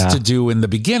we used to do in the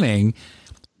beginning,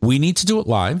 we need to do it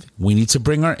live. We need to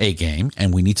bring our A game,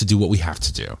 and we need to do what we have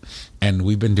to do. And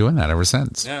we've been doing that ever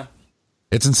since. Yeah.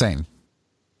 It's insane.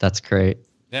 That's great.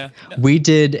 Yeah. We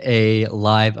did a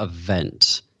live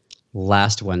event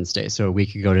last Wednesday, so a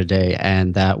week ago today,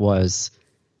 and that was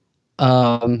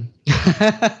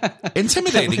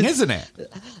intimidating, isn't it?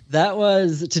 That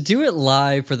was to do it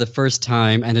live for the first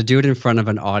time and to do it in front of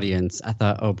an audience. I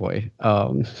thought, oh boy,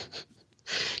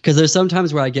 because there's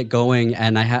sometimes where I get going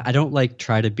and I don't like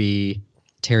try to be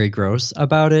Terry Gross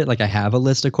about it. Like I have a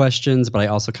list of questions, but I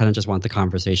also kind of just want the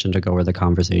conversation to go where the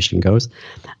conversation goes.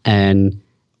 And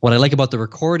what I like about the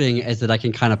recording is that I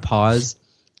can kind of pause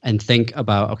and think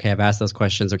about, okay, I've asked those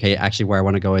questions. Okay, actually where I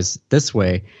want to go is this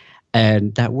way.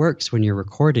 And that works when you're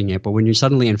recording it, but when you're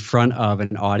suddenly in front of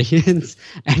an audience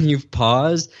and you've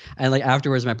paused, and like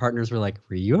afterwards, my partners were like,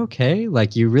 "Were you okay?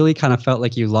 Like you really kind of felt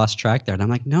like you lost track there." And I'm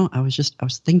like, "No, I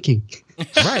was thinking."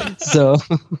 Right. So,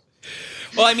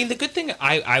 well, I mean, the good thing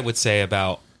I would say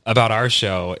about our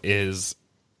show is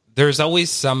there's always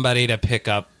somebody to pick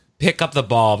up the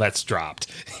ball that's dropped.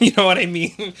 You know what I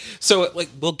mean? So like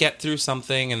we'll get through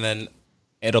something and then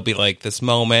it'll be like this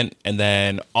moment, and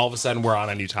then all of a sudden we're on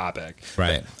a new topic.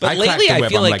 Right. But lately I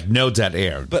feel like no dead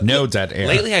air. But no dead air.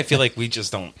 Lately I feel like we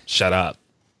just don't shut up.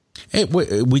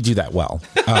 We do that well.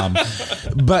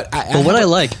 But what I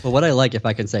like, if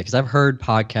I can say, because I've heard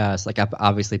podcasts, like I've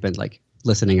obviously been like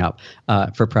listening up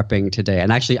for prepping today.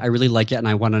 And actually I really like it, and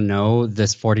I want to know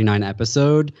this 49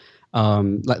 episode.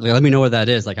 Let me know what that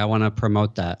is. Like I want to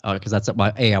promote that because that's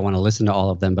A, I want to listen to all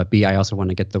of them, but B, I also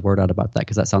want to get the word out about that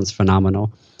because that sounds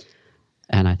phenomenal.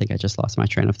 And I think I just lost my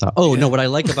train of thought. Oh, no, what I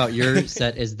like about your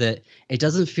set is that it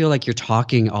doesn't feel like you're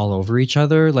talking all over each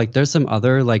other. Like there's some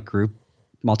other like group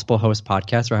multiple host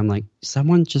podcasts where I'm like, some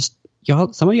of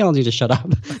y'all need to shut up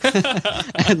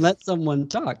and let someone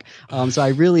talk. So I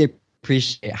really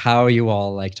appreciate how you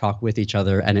all like talk with each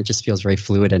other, and it just feels very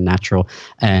fluid and natural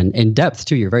and in depth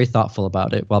too. You're very thoughtful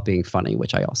about it while being funny,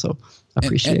 which I also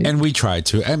appreciate. And we try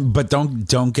to, but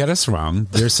don't get us wrong.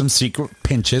 There's some secret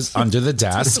pinches under the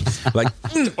desk, like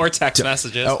or text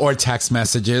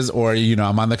messages, or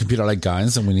I'm on the computer like,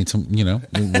 guys, and we need to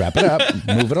wrap it up,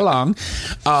 move it along,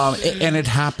 and it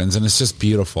happens, and it's just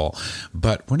beautiful.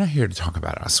 But we're not here to talk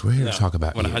about us. We're here to talk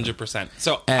about 100%.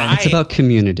 So it's about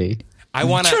community. I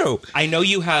want to. I know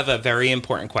you have a very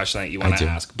important question that you want to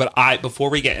ask, but before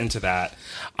we get into that,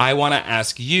 I want to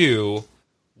ask you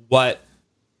what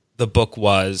the book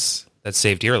was that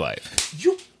saved your life.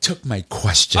 You took my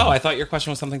question. Oh, I thought your question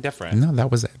was something different. No, that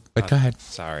was it. But go ahead.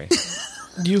 Sorry.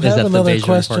 You have another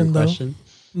question, though. Question?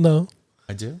 No.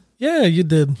 I do? Yeah, you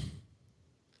did.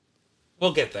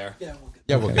 We'll get there.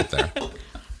 We'll get there.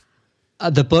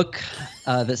 The book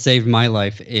that saved my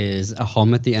life is A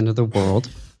Home at the End of the World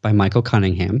by Michael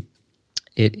Cunningham.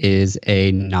 It is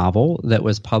a novel that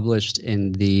was published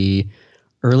in the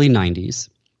early 90s.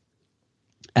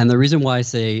 And the reason why I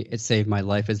say it saved my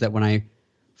life is that when I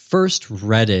first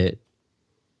read it,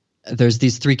 there's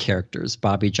these three characters,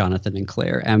 Bobby, Jonathan, and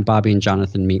Claire. And Bobby and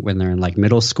Jonathan meet when they're in like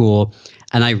middle school.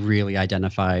 And I really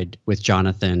identified with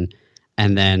Jonathan.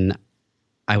 And then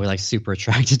I was like super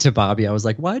attracted to Bobby. I was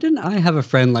like, why didn't I have a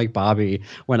friend like Bobby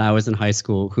when I was in high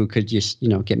school who could just,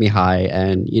 get me high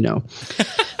and,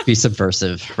 be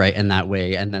subversive, right, in that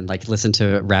way. And then like listen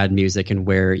to rad music and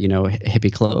wear,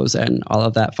 hippie clothes and all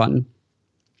of that fun.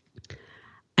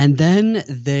 And then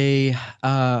they,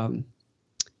 Bobby's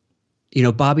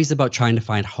about trying to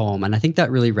find home. And I think that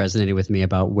really resonated with me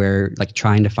about where, like,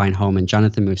 trying to find home. And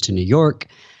Jonathan moves to New York.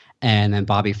 And then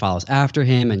Bobby follows after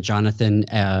him. And Jonathan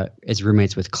is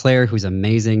roommates with Claire, who's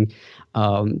amazing.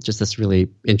 Just this really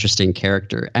interesting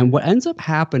character. And what ends up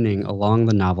happening along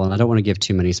the novel, and I don't want to give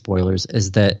too many spoilers,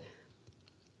 is that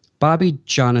Bobby,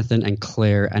 Jonathan, and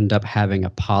Claire end up having a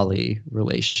poly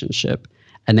relationship.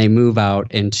 And they move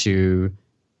out into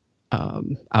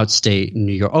outstate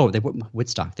New York. Oh,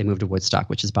 Woodstock. They moved to Woodstock,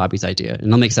 which is Bobby's idea, and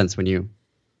it'll make sense when you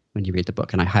read the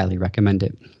book. And I highly recommend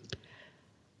it.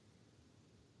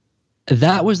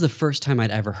 That was the first time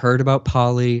I'd ever heard about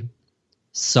poly,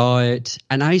 saw it,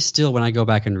 and I still, when I go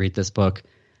back and read this book,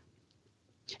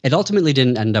 it ultimately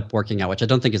didn't end up working out, which I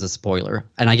don't think is a spoiler.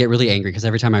 And I get really angry because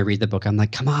every time I read the book, I'm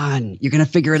like, come on, you're going to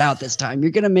figure it out this time.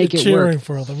 You're going to make it work.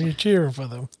 You're cheering for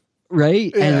them.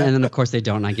 Right? Yeah. And then, of course, they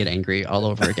don't, and I get angry all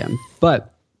over again.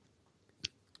 But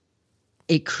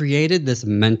it created this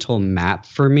mental map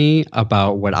for me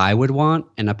about what I would want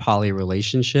in a poly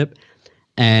relationship.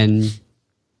 And,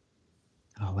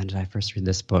 when did I first read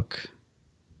this book?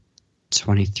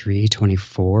 23,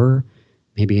 24,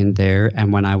 maybe in there.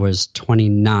 And when I was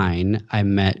 29, I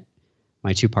met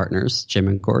my two partners, Jim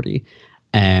and Gordy.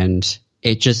 And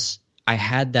I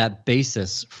had that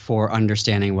basis for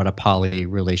understanding what a poly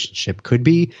relationship could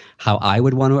be, how I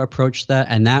would want to approach that.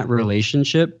 And that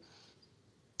relationship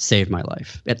saved my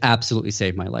life. It absolutely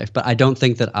saved my life. But I don't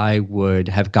think that I would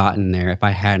have gotten there if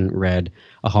I hadn't read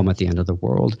A Home at the End of the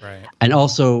World. Right. And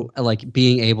also, like,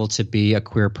 being able to be a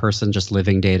queer person just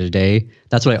living day to day.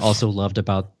 That's what I also loved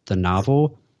about the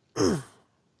novel,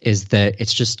 is that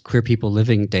it's just queer people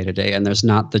living day to day. And there's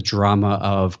not the drama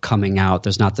of coming out.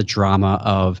 There's not the drama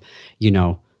of,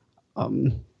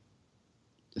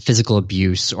 physical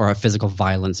abuse or a physical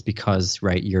violence because,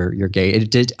 right, you're gay. It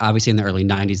did, obviously, in the early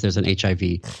 90s, there's an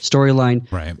HIV storyline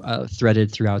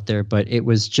threaded throughout there, but it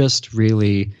was just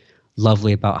really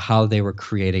lovely about how they were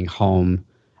creating home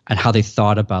and how they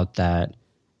thought about that.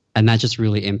 And that just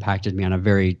really impacted me on a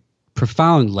very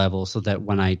profound level, so that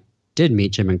when I did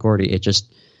meet Jim and Gordy,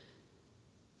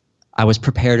 I was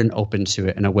prepared and open to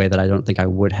it in a way that I don't think I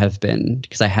would have been,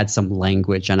 because I had some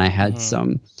language and I had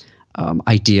some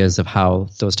ideas of how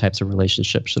those types of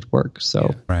relationships should work.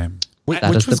 So,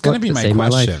 which was going to be my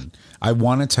question. I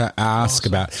wanted to ask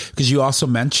about, because you also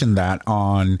mentioned that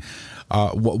on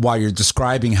while you're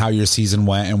describing how your season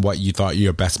went and what you thought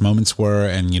your best moments were,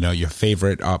 and your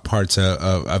favorite parts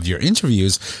of your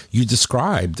interviews, you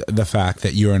described the fact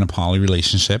that you're in a poly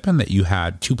relationship and that you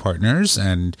had two partners,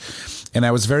 and I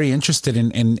was very interested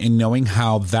in knowing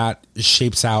how that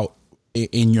shapes out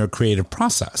in your creative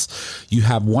process. You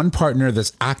have one partner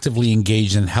that's actively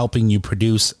engaged in helping you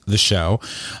produce the show,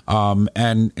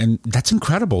 and that's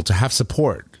incredible to have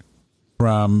support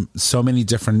from so many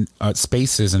different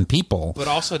spaces and people. But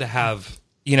also to have,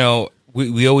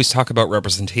 we always talk about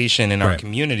representation in our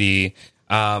community,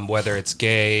 whether it's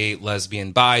gay,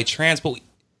 lesbian, bi, trans, but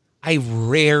I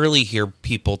rarely hear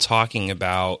people talking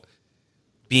about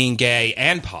being gay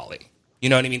and poly. You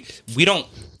know what I mean?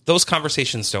 those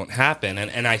conversations don't happen.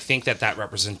 And I think that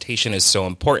representation is so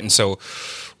important. So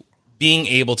being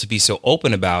able to be so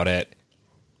open about it,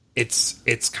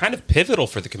 it's kind of pivotal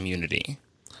for the community.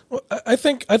 Well, I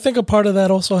think a part of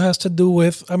that also has to do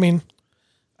with,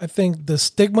 I think the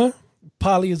stigma.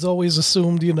 Poly is always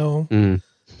assumed,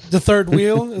 the third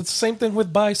wheel. It's the same thing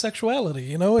with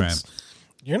bisexuality. It's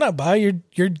you're not bi,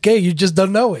 you're gay. You just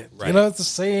don't know it. Right. It's the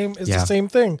same. It's the same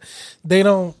thing. They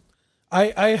don't.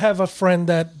 I have a friend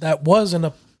that was in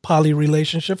a poly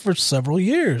relationship for several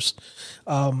years,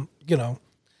 and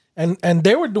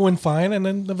they were doing fine, and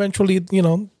then eventually, it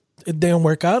didn't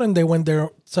work out, and they went their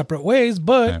separate ways.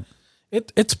 But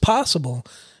it's possible,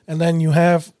 and then you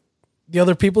have the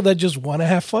other people that just want to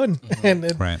have fun, and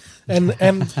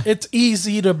it's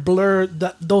easy to blur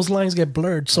those lines get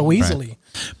blurred so easily. Right.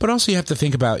 But also you have to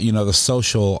think about the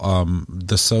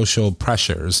social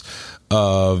pressures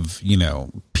of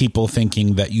people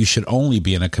thinking that you should only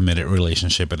be in a committed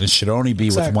relationship and it should only be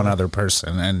with one other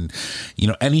person, and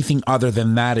anything other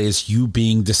than that is you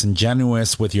being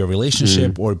disingenuous with your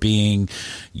relationship or being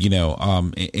in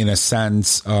a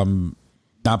sense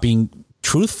not being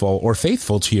truthful or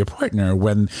faithful to your partner,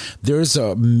 when there's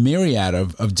a myriad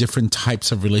of different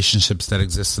types of relationships that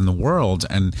exist in the world.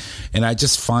 And I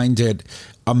just find it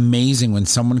amazing when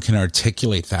someone can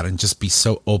articulate that and just be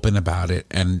so open about it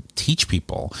and teach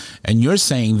people. And you're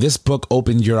saying this book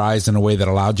opened your eyes in a way that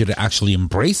allowed you to actually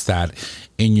embrace that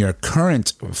in your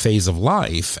current phase of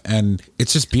life. And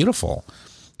it's just beautiful.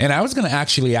 And I was going to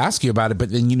actually ask you about it, but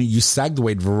then you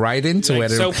segued right into it.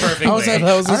 So perfectly. I was like,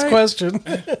 that was his question.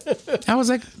 I was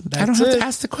like, I don't have to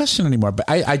ask the question anymore. But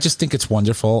I just think it's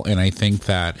wonderful, and I think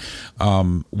that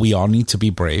we all need to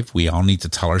be brave. We all need to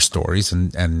tell our stories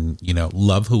and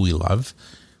love who we love.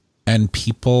 And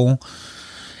people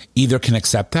either can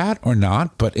accept that or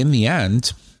not. But in the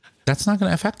end, that's not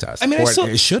going to affect us.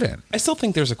 It shouldn't. I still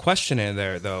think there's a question in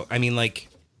there, though.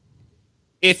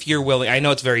 If you're willing, I know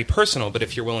it's very personal, but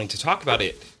if you're willing to talk about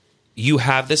it, you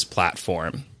have this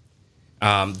platform.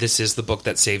 This is the book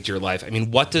that saved your life.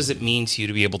 What does it mean to you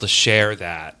to be able to share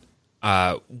that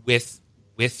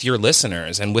with your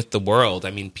listeners and with the world?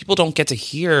 People don't get to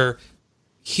hear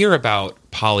about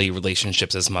poly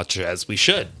relationships as much as we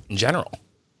should in general.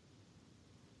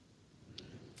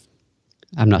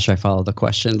 I'm not sure I follow the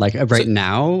question.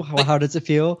 Now, how does it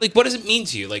feel? What does it mean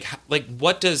to you?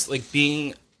 What does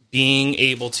being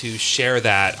able to share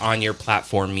that on your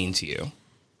platform mean to you?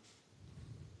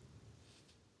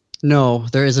 No,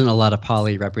 there isn't a lot of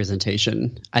poly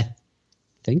representation. I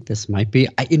think this might be.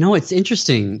 It's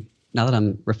interesting now that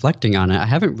I'm reflecting on it. I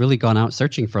haven't really gone out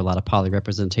searching for a lot of poly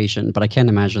representation, but I can't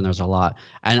imagine there's a lot.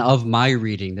 And of my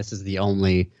reading, this is the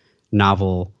only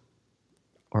novel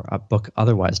or a book,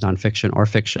 otherwise nonfiction or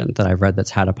fiction, that I've read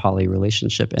that's had a poly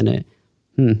relationship in it.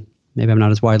 Maybe I'm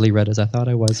not as widely read as I thought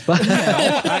I was. But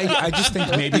I just think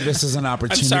maybe this is an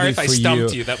opportunity. I'm sorry if I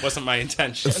stumped you. you. That wasn't my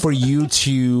intention. For you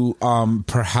to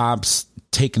perhaps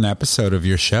take an episode of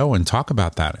your show and talk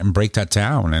about that and break that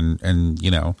down and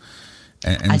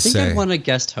I think I want a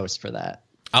guest host for that.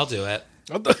 I'll do it.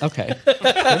 Okay. There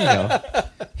you go.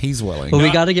 He's willing. But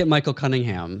we got to get Michael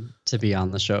Cunningham to be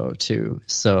on the show too.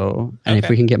 So, and if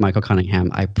we can get Michael Cunningham,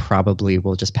 I probably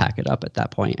will just pack it up at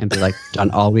that point and be like,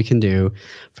 done all we can do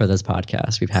for this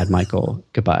podcast. We've had Michael.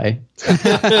 Goodbye.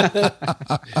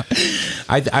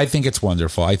 I think it's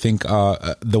wonderful. I think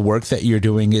the work that you're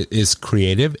doing is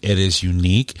creative. It is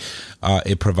unique.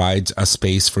 It provides a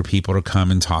space for people to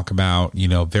come and talk about,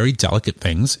 very delicate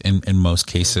things in most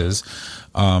cases.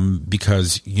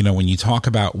 Because, when you talk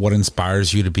about what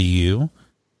inspires you to be you,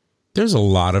 there's a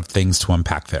lot of things to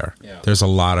unpack there. Yeah. There's a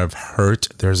lot of hurt.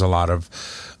 There's a lot of,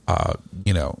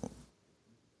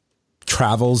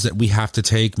 travels that we have to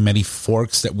take, many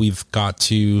forks that we've got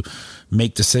to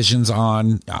make decisions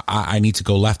on. I need to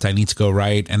go left. I need to go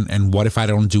right. And what if I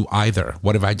don't do either?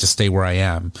 What if I just stay where I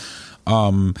am?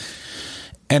 And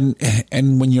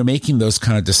when you're making those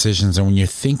kind of decisions and when you're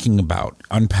thinking about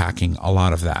unpacking a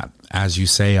lot of that, as you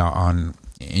say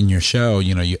in your show,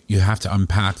 you have to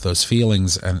unpack those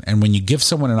feelings. And when you give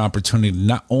someone an opportunity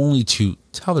not only to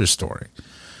tell their story,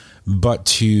 but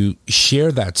to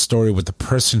share that story with the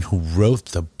person who wrote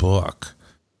the book,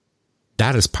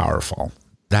 that is powerful.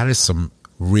 That is some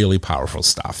really powerful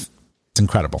stuff. It's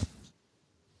incredible.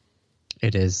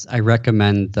 It is. I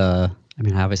recommend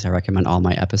obviously I recommend all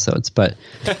my episodes, but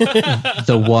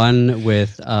the one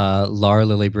with Laura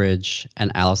Lillibridge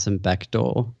and Alison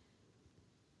Bechdel,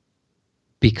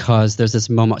 because there's this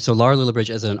moment. So Laura Lillibridge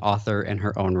is an author in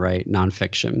her own right,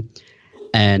 nonfiction.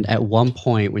 And at one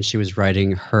point when she was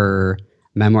writing her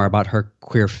memoir about her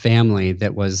queer family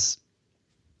that was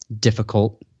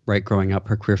difficult, right, growing up,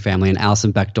 her queer family, and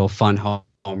Alison Bechdel, Fun Home,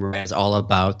 is all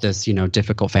about this,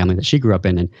 difficult family that she grew up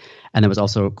in, and it was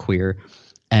also queer.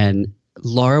 And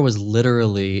Laura was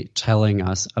literally telling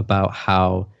us about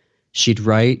how she'd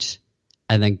write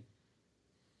and then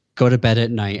go to bed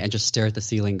at night and just stare at the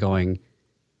ceiling going,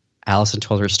 Alison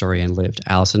told her story and lived.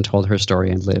 Alison told her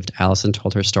story and lived. Alison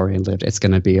told her story and lived. It's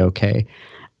going to be okay.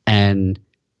 And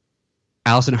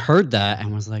Alison heard that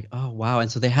and was like, oh, wow.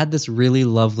 And so they had this really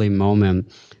lovely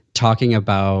moment talking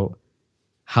about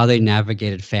how they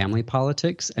navigated family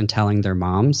politics and telling their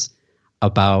moms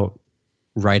about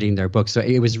writing their book. So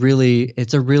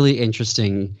it's a really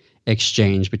interesting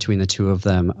exchange between the two of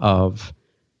them of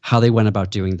how they went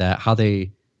about doing that, how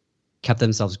they kept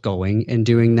themselves going in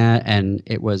doing that. And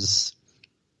there's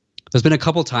been a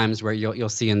couple times where you'll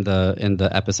see in the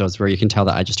episodes where you can tell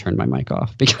that I just turned my mic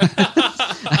off because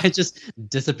I just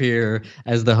disappear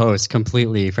as the host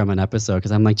completely from an episode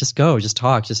because I'm like, just go, just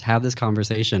talk, just have this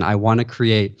conversation.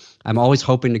 I'm always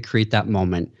hoping to create that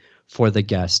moment for the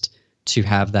guest to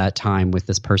have that time with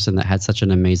this person that had such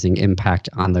an amazing impact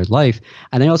on their life.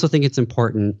 And I also think it's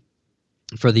important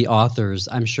for the authors.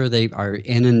 I'm sure they are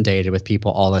inundated with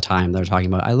people all the time. They're talking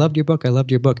about, I loved your book.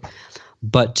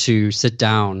 But to sit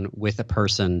down with a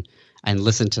person and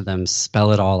listen to them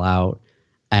spell it all out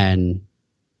and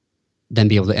then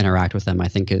be able to interact with them, I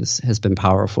think has been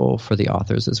powerful for the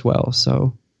authors as well.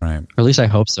 So, right. Or at least I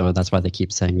hope so. That's why they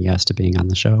keep saying yes to being on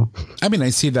the show. I mean, I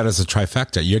see that as a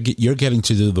trifecta. You're getting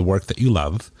to do the work that you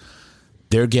love.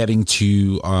 They're getting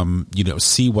to,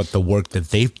 see what the work that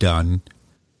they've done,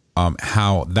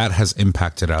 how that has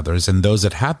impacted others. And those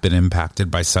that have been impacted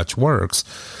by such works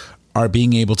are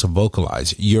being able to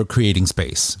vocalize. You're creating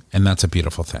space. And that's a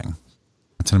beautiful thing.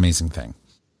 That's an amazing thing.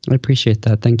 I appreciate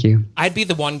that. Thank you. I'd be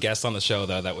the one guest on the show,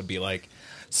 though, that would be like,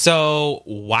 so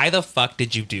why the fuck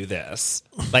did you do this?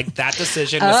 Like, that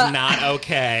decision was not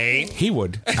okay. He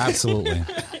would. Absolutely.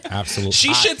 Absolutely.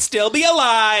 She should still be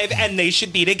alive and they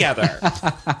should be together.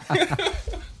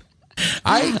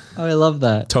 I love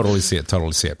that. Totally see it.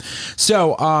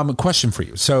 So, question for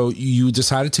you. So you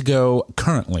decided to go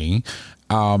currently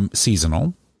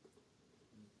seasonal.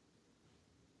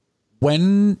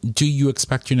 When do you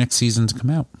expect your next season to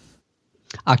come out?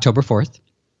 October 4th.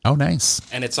 Oh, nice.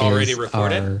 And it's already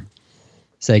recorded?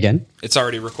 Say again? It's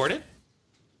already recorded?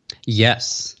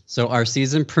 Yes. So our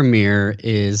season premiere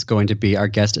our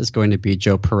guest is going to be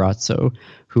Joe Perazzo,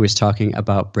 who is talking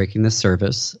about Breaking the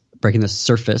Surface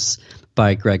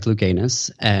by Greg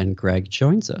Louganis, and Greg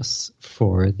joins us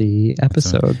for the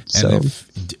episode.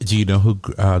 Do you know who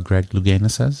Greg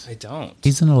Louganis is? I don't.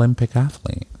 He's an Olympic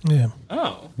athlete. Yeah.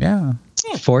 Oh. Yeah.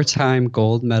 4-time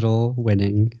gold medal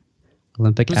winning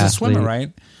Olympic athlete. He's a swimmer,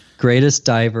 right? Greatest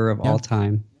diver of all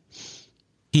time.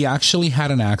 He actually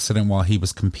had an accident while he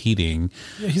was competing.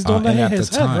 Yeah, he's the one that hit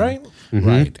his head, right? Mm-hmm.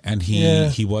 Right. And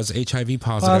he was HIV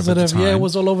positive at the time. Yeah, it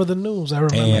was all over the news. I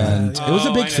remember and that. it was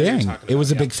a big thing. It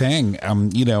was a big thing.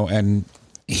 And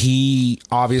he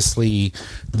obviously,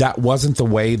 that wasn't the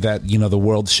way that, the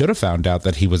world should have found out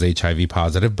that he was HIV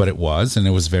positive, but it was, and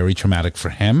it was very traumatic for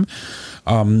him.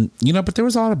 But there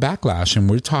was a lot of backlash, and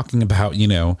we're talking about,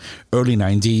 early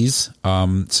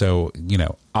 90s. So,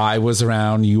 I was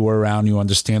around, you were around, you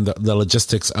understand the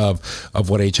logistics of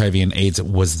what HIV and AIDS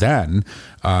was then,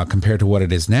 compared to what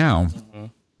it is now. Mm-hmm.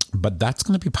 But that's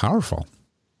going to be powerful.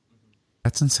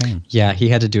 That's insane. Yeah, he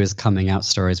had to do his coming out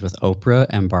stories with Oprah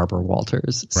and Barbara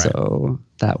Walters. Right. So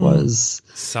that was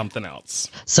something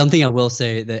else. Something I will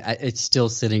say that it's still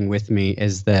sitting with me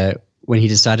is that when he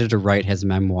decided to write his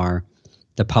memoir,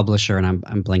 the publisher, and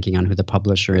I'm blanking on who the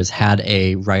publisher is, had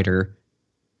a writer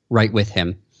write with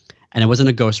him. And it wasn't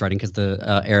a ghostwriting because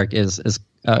Eric is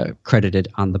credited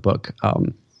on the book.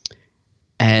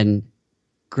 And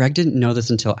Greg didn't know this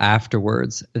until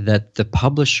afterwards, that the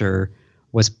publisher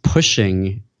was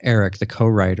pushing Eric, the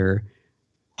co-writer,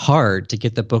 hard to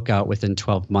get the book out within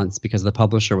 12 months because the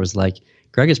publisher was like,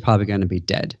 Greg is probably going to be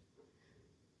dead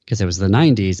because it was the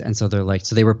 90s. And so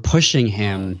they were pushing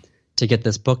him to get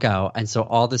this book out. And so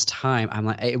all this time, I'm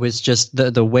like, it was just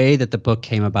the way that the book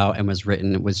came about and was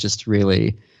written. It was just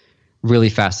really, really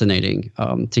fascinating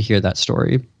to hear that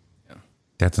story.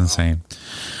 That's insane.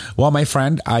 Well, my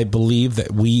friend, I believe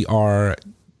that we are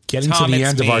getting to the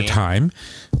end of our time.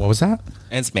 What was that?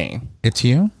 It's me. It's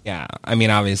you? Yeah. I mean,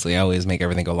 obviously, I always make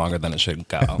everything go longer than it should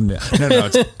go. No,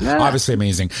 it's obviously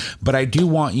amazing. But I do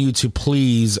want you to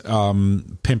please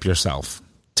pimp yourself.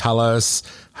 Tell us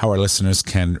how our listeners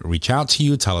can reach out to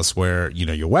you. Tell us where,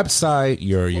 your website,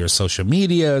 your social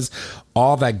medias,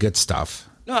 all that good stuff.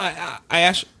 No, I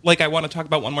actually, I want to talk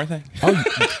about one more thing. Oh,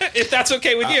 if that's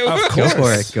okay with you. of Go course.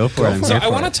 for it. Go for it. So I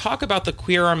want to talk about the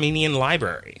Queer Armenian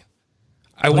Library.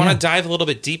 I want to dive a little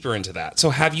bit deeper into that. So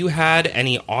have you had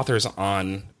any authors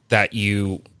on that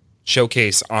you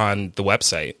showcase on the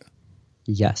website?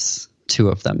 Yes, 2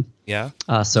 of them. Yeah?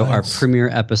 So our premiere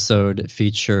episode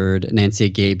featured Nancy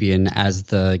Agabian as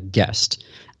the guest,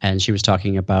 and she was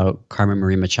talking about Carmen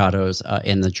Marie Machado's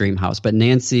In the Dream House. But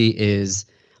Nancy is,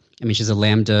 she's a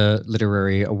Lambda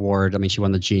Literary Award. She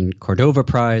won the Jean Cordova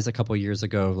Prize a couple years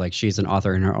ago. She's an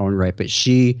author in her own right, but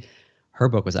her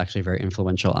book was actually very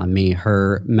influential on me.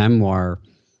 Her memoir,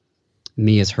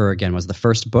 Me Is Her Again, was the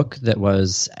first book that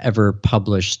was ever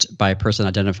published by a person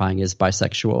identifying as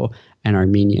bisexual and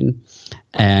Armenian.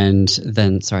 And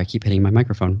then, sorry, I keep hitting my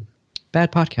microphone.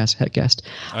 Bad podcast, head guest.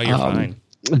 Oh, you're fine.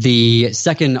 The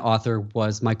second author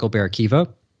was Michael Barakiva,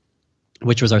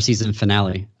 which was our season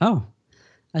finale. Oh,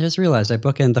 I just realized I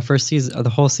bookend the first season of the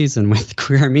whole season with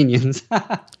Queer Armenians.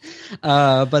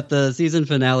 But the season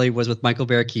finale was with Michael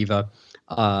Barakiva.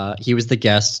 He was the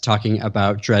guest talking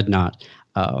about Dreadnought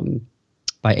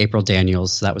by April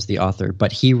Daniels. That was the author.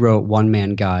 But he wrote One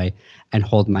Man Guy and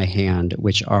Hold My Hand,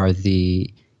 which are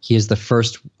he is the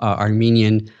first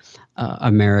Armenian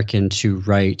American to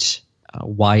write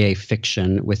YA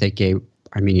fiction with a gay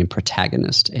Armenian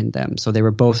protagonist in them. So they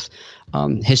were both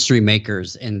history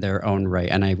makers in their own right.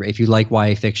 And if you like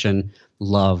YA fiction,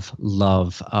 love.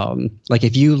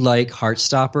 If you like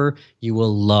Heartstopper, you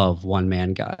will love One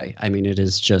Man Guy.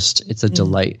 It's a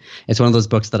delight. It's one of those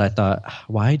books that I thought,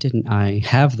 why didn't I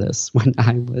have this when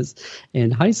I was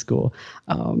in high school?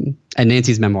 And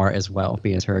Nancy's memoir as well,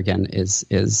 Me As Her Again,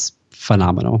 is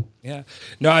phenomenal. Yeah.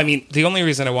 No, the only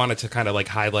reason I wanted to kind of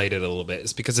highlight it a little bit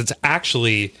is because it's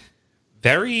actually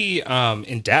very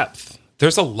in depth.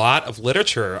 There's a lot of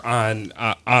literature on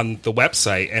the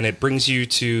website, and it brings you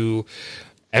to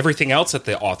everything else that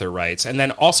the author writes. And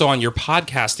then also on your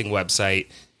podcasting website,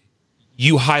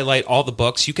 you highlight all the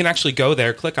books. You can actually go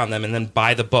there, click on them, and then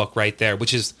buy the book right there,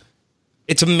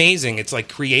 it's amazing. It's like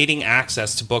creating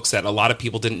access to books that a lot of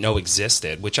people didn't know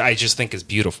existed, which I just think is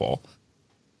beautiful.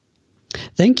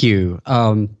 Thank you.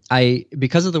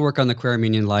 Because of the work on the Queer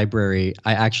Armenian Library,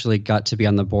 I actually got to be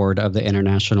on the board of the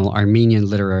International Armenian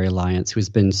Literary Alliance, who's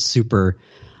been super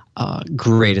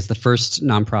great. It's the first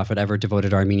nonprofit ever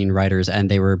devoted to Armenian writers,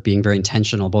 and they were being very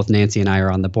intentional. Both Nancy and I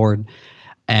are on the board,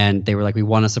 and they were like, we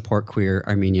want to support queer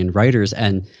Armenian writers.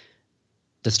 And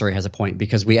the story has a point,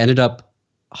 because we ended up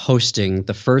hosting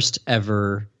the first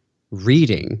ever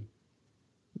reading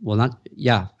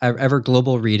ever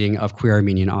global reading of queer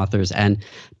Armenian authors. And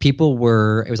it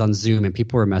was on Zoom, and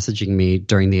people were messaging me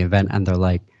during the event, and they're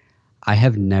like, I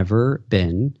have never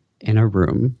been in a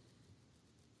room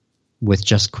with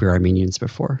just queer Armenians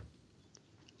before.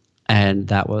 And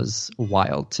that was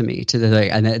wild to me.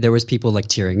 And there was people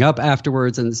tearing up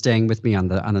afterwards and staying with me on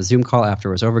the Zoom call after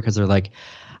it was over, because they're like,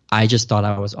 I just thought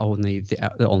I was only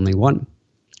the only one.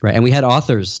 Right. And we had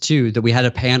authors too, that we had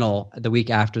a panel the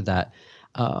week after that,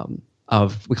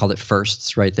 we called it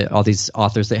firsts, right? All these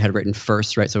authors that had written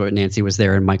first, right? So Nancy was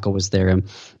there and Michael was there, and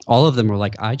all of them were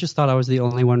like, I just thought I was the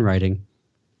only one writing.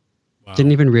 Wow.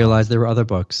 Didn't even realize there were other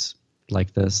books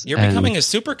like this. You're becoming a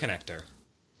super connector.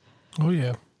 Oh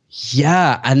yeah.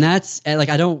 Yeah. And that's I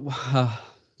don't,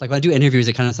 when I do interviews,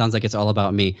 it kind of sounds like it's all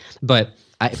about me, but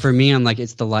for me, I'm like,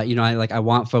 it's the light, I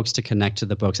want folks to connect to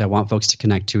the books. I want folks to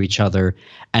connect to each other.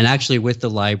 And actually with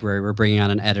the library, we're bringing on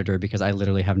an editor, because I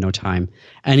literally have no time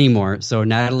anymore. So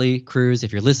Natalie Cruz,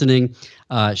 if you're listening,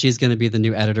 she's going to be the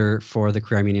new editor for the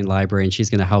Queer Armenian Library, and she's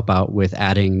going to help out with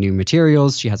adding new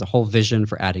materials. She has a whole vision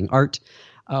for adding art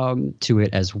to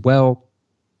it as well.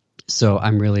 So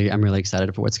I'm really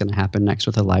excited for what's going to happen next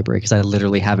with the library, because I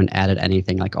literally haven't added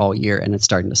anything all year, and it's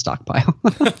starting to stockpile.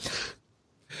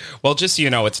 Well, just so you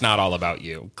know, it's not all about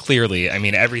you. Clearly,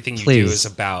 everything you do is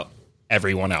about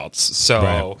everyone else.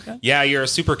 So, Yeah, you're a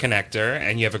super connector,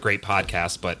 and you have a great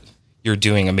podcast, but you're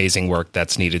doing amazing work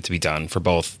that's needed to be done for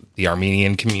both the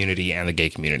Armenian community and the gay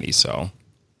community. So,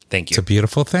 thank you. It's a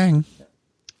beautiful thing.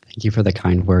 Thank you for the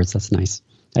kind words. That's nice.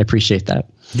 I appreciate that.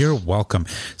 You're welcome.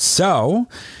 So,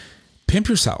 pimp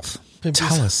yourself.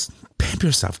 Tell us. Pimp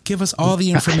yourself. Give us all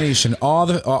the information, all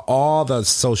the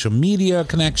social media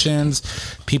connections.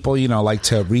 People, like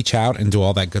to reach out and do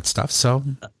all that good stuff. So,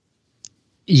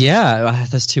 yeah,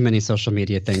 there's too many social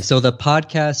media things. So the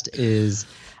podcast is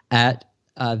at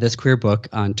This Queer Book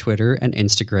on Twitter and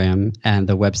Instagram, and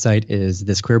the website is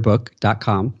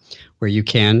thisqueerbook.com, where you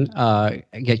can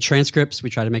get transcripts.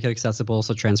 We try to make it accessible,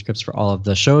 so transcripts for all of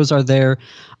the shows are there,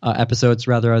 episodes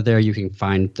rather are there. You can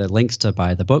find the links to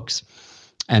buy the books.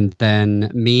 And then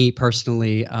me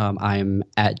personally, I'm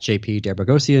at JP Dare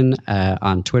Bogosian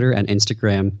on Twitter and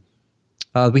Instagram.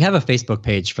 We have a Facebook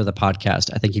page for the podcast.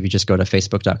 I think if you just go to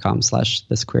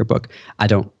facebook.com/thisqueerbook,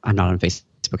 I'm not on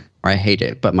Facebook, or I hate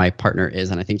it, but my partner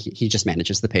is, and I think he just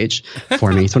manages the page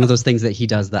for me. It's one of those things that he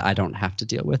does that I don't have to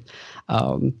deal with.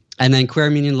 And then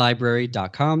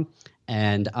queerarmenianlibrary.com,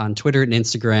 and on Twitter and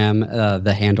Instagram,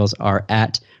 the handles are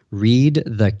at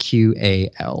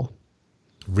readtheqal.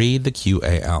 Read the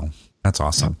QAL. That's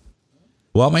awesome.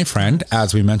 Well, my friend,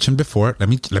 as we mentioned before, let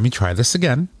me try this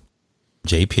again.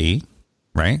 JP,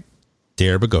 right?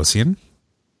 Dare Bogosian.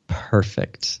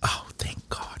 Perfect. Oh, thank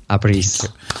God. Abris.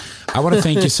 I want to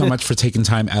thank you so much for taking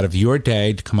time out of your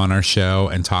day to come on our show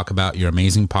and talk about your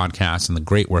amazing podcast and the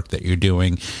great work that you're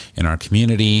doing in our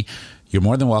community. You're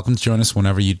more than welcome to join us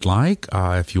whenever you'd like.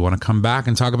 If you want to come back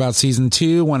and talk about season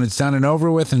 2 when it's done and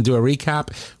over with and do a recap,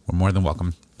 we're more than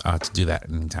welcome to do that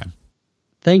anytime.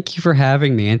 Thank you for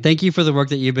having me, and thank you for the work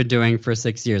that you've been doing for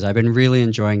 6 years. I've been really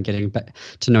enjoying getting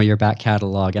to know your back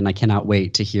catalog, and I cannot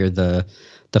wait to hear the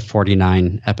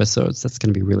 49 episodes. That's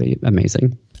going to be really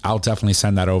amazing. I'll definitely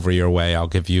send that over your way. I'll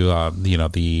give you,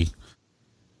 the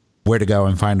where to go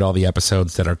and find all the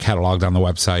episodes that are cataloged on the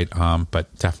website.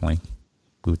 But definitely,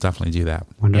 we would definitely do that.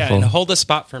 Wonderful. Yeah, and hold a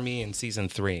spot for me in season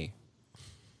 3.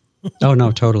 Oh,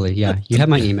 no, totally. Yeah. You have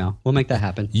my email. We'll make that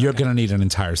happen. You're going to need an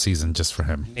entire season just for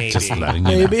him. Maybe. Just letting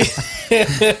you know.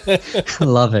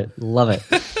 Love it. Love it.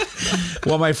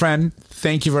 Well, my friend,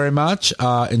 thank you very much.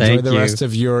 Enjoy the rest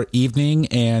of your evening,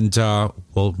 and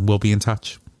we'll be in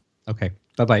touch. Okay.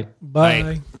 Bye-bye.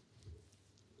 Bye.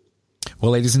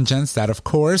 Well, ladies and gents, that, of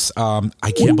course,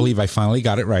 I can't believe I finally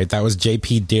got it right. That was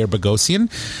JP Dare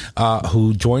Bogosian,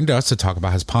 who joined us to talk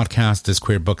about his podcast, This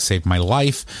Queer Book Saved My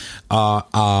Life.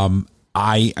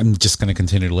 I am just going to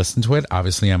continue to listen to it.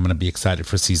 Obviously, I'm going to be excited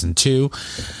for season 2.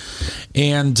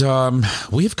 And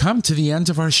we've come to the end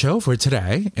of our show for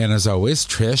today. And as always,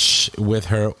 Trish with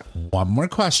her one more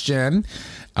question.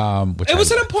 It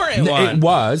was an important one.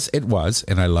 It was.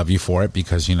 And I love you for it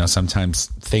because, sometimes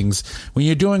things, when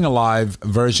you're doing a live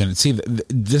version, see,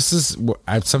 this is,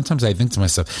 sometimes I think to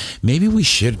myself, maybe we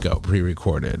should go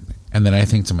pre-recorded. And then I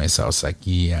think to myself, it's like,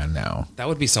 yeah, no. That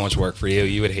would be so much work for you.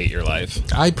 You would hate your life.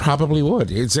 I probably would.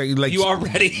 It's like you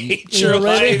already hate your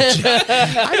life.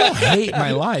 I don't hate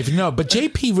my life. No, but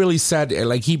JP really said,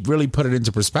 he really put it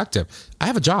into perspective. I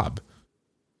have a job.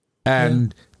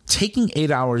 And taking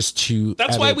 8 hours to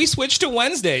That's why we switched to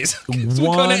Wednesdays. We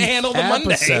couldn't handle the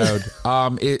episode,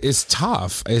 Monday. It's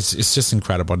tough. It's just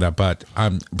incredible. Now, but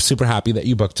I'm super happy that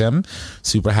you booked him.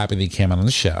 Super happy that he came on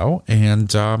the show,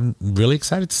 and really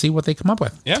excited to see what they come up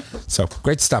with. Yeah. So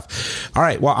great stuff. All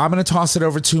right. Well, I'm going to toss it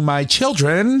over to my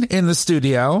children in the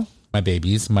studio. My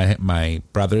babies, my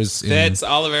brothers. That's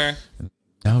Oliver.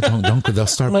 No, don't. They'll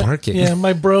start barking. Yeah,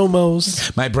 my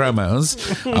bromos. My bromos.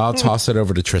 I'll toss it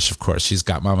over to Trish, of course. She's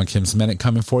got Mama Kim's Minute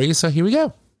coming for you, so here we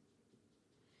go.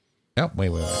 Oh,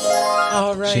 wait.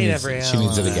 All right, everyone. She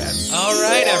needs it again. All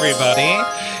right,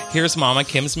 everybody. Here's Mama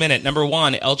Kim's Minute. Number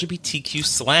 1, LGBTQ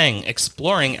slang,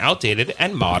 exploring outdated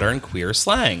and modern queer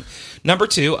slang. Number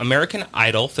 2, American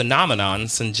Idol phenomenon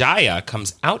Sanjaya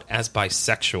comes out as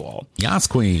bisexual. Yas,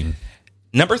 queen.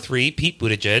 Number 3, Pete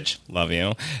Buttigieg, love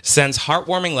you, sends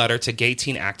heartwarming letter to gay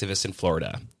teen activists in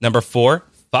Florida. Number 4,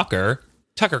 fucker,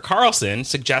 Tucker Carlson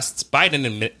suggests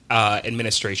Biden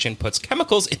administration puts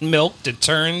chemicals in milk that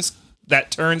turns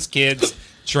kids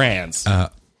trans.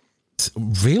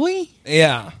 Really?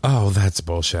 Yeah. Oh, that's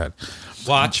bullshit.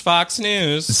 Watch Fox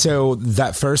News. So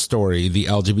that first story, the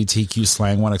LGBTQ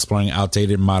slang one, exploring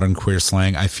outdated modern queer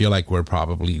slang, I feel like we're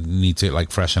probably need to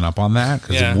freshen up on that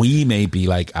because we may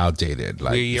be outdated.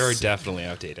 We are definitely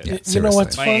outdated. Yeah, you know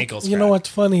what's funny? You know what's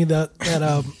funny that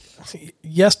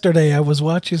yesterday I was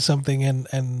watching something and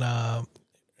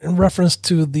in reference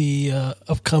to the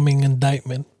upcoming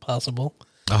indictment possible.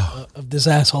 Of this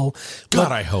asshole.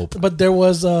 I hope. But there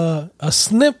was a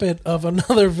snippet of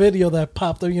another video that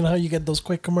popped up. You know how you get those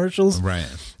quick commercials? Right.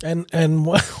 And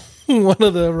one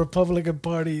of the Republican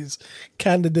Party's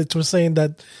candidates was saying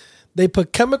that they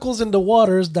put chemicals in the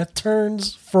waters that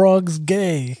turns frogs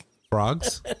gay.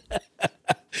 Frogs?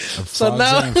 So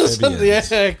now, there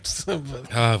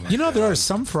are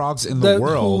some frogs in the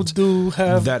world who do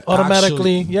have that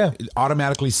automatically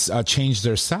change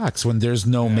their sex when there's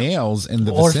no males in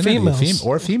the or vicinity, females.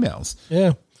 or females.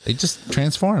 Yeah. They just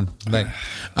transform. Like,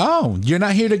 oh, you're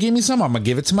not here to give me some. I'm going to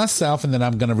give it to myself, and then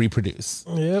I'm going to reproduce.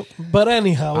 Yep. But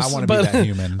anyhow, I want to be that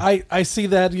human. I see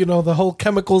that, the whole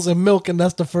chemicals in milk, and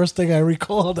that's the first thing I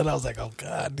recalled. And I was like, oh,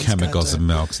 God. Chemicals and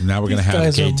milk. So now we're going to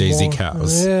have gay Daisy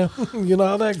cows. Yeah. You know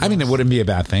how that goes. I mean, it wouldn't be a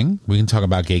bad thing. We can talk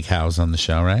about gay cows on the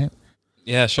show, right?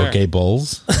 Yeah, sure. Or gay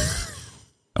bulls.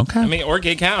 Okay. I mean, or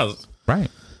gay cows.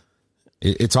 Right.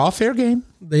 It's all fair game.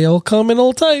 They all come in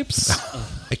all types.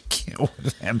 I can't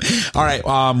with them. All right.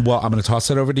 Well, I'm going to toss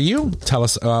it over to you. Tell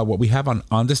us what we have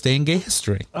on this day in gay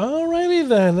history. Alrighty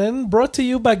then. And brought to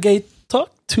you by Gay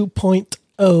Talk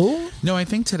 2.0. No, I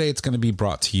think today it's going to be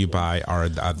brought to you by our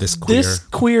this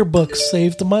queer book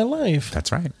saved my life.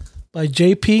 That's right. By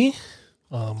JP.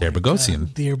 Dare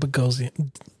Bogosian. Dare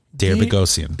Bogosian. Dare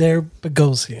Bogosian. Dare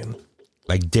Bogosian.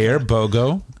 Like Dare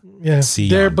Bogo. Yeah. See,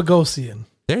 Dare Bogosian.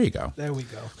 There you go. There we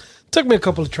go. Took me a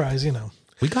couple of tries,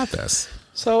 We got this.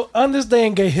 So, on this day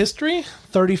in gay history,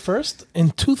 31st,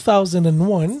 in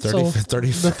 2001, the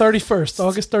 31st,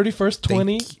 August 31st,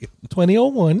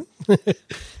 2001,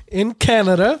 in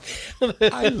Canada.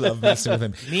 I love messing with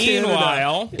him.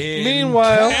 Meanwhile,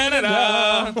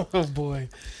 Canada. Oh, boy.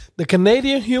 The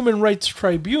Canadian Human Rights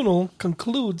Tribunal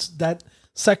concludes that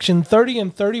Section 30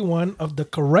 and 31 of the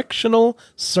Correctional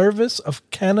Service of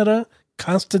Canada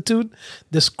constitute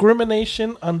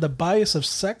discrimination on the basis of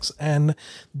sex and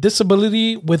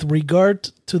disability with regard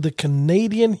to the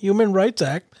Canadian Human Rights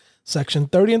Act. Section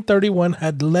 30 and 31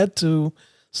 had led to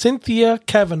Cynthia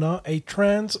Kavanagh, a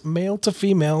trans male to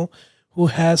female who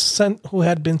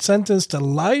had been sentenced to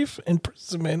life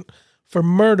imprisonment for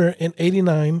murder in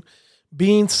 1989,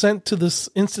 being sent to this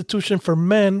institution for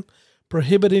men,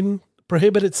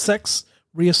 prohibited sex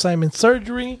reassignment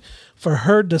surgery for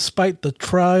her despite the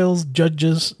trial's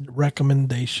judge's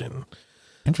recommendation.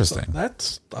 Interesting. So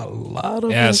that's a lot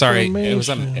of sorry,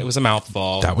 information. it was a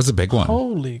mouthful. That was a big one.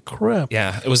 Holy crap.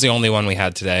 Yeah, it was the only one we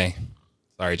had today.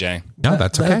 Sorry, Jay. No,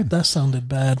 that's okay. That sounded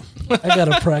bad. I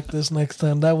gotta practice next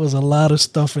time. That was a lot of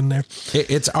stuff in there.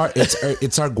 It's our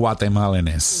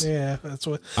Guatemalaness. Yeah, that's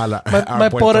what My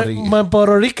Puerto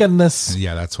Ricanness.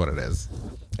 Yeah, that's what it is.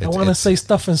 I want to say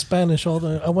stuff in Spanish. I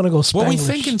want to go Spanglish. Well, we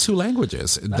think in two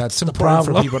languages. That's the important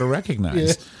for problem. people to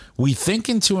recognize. Yeah. We think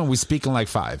in two and we speak in like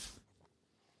five.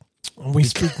 We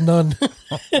speak none.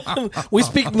 We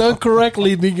speak none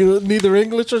correctly, neither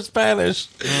English or Spanish.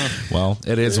 Well,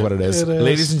 it is what it is. It is.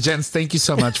 Ladies and gents, thank you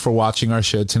so much for watching our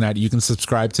show tonight. You can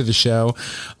subscribe to the show.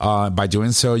 By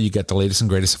doing so, you get the latest and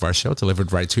greatest of our show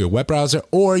delivered right to your web browser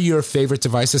or your favorite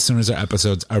device as soon as our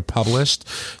episodes are published.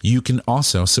 You can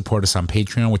also support us on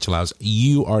Patreon, which allows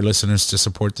you, our listeners, to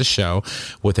support the show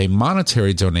with a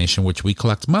monetary donation, which we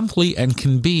collect monthly and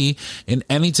can be in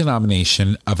any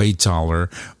denomination of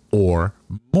 $1 or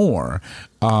more.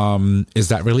 Is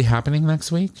that really happening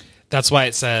next week? That's why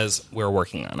it says we're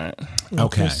working on it.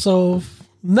 Okay. So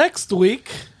next week,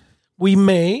 we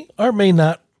may or may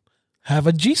not have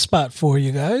a G-spot for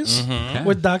you guys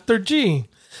with Dr. G.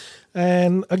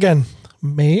 And again,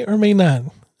 may or may not.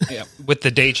 Yeah. With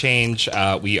the day change,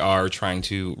 we are trying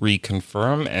to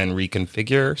reconfirm and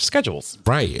reconfigure schedules.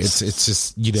 Right. It's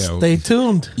just, Stay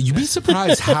tuned. You'd be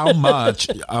surprised how much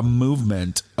a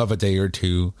movement of a day or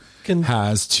two can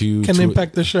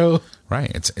impact the show.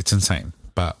 Right. It's insane,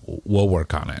 but we'll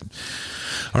work on it.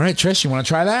 All right, Trish, you want to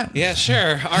try that? Yeah,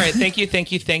 sure. All right. Thank you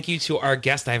to our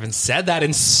guest. I haven't said that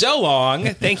in so long.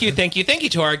 Thank you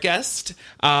to our guest,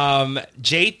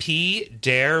 JP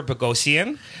Dare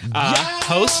Bogosian,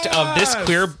 host of This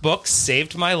Queer Book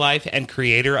Saved My Life and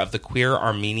creator of the Queer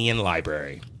Armenian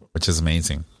Library. Which is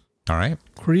amazing. All right.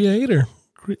 Creator.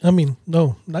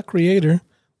 No, not creator.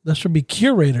 That should be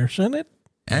curator, shouldn't it?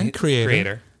 And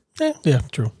creator. Yeah,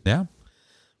 true. Yeah.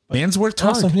 Man's worked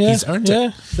hard. Awesome. Yeah, He's earned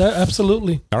it. Yeah,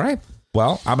 absolutely. All right.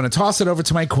 Well, I'm going to toss it over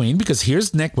to my queen because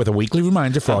here's Nick with a weekly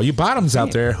reminder for all you bottoms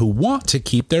out there who want to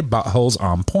keep their buttholes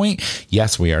on point.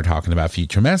 Yes, we are talking about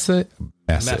future method.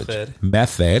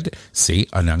 See,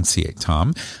 enunciate,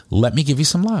 Tom. Let me give you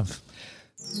some love.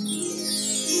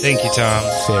 Thank you, Tom.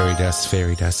 Fairy dust,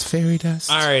 fairy dust, fairy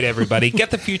dust. All right, everybody. Get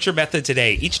the future method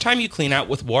today. Each time you clean out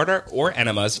with water or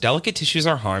enemas, delicate tissues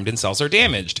are harmed and cells are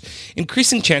damaged,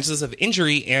 increasing chances of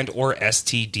injury and or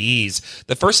STDs.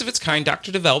 The first of its kind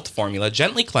doctor-developed formula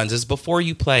gently cleanses before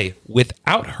you play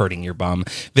without hurting your bum.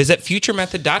 Visit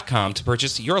futuremethod.com to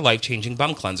purchase your life-changing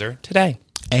bum cleanser today.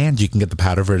 And you can get the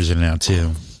powder version now,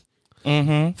 too.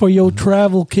 Mm-hmm. For your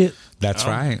travel kit. That's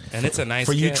right. And it's a nice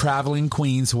for you kit. traveling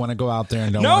queens who want to go out there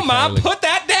and don't. No, Mom, put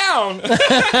that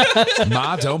down.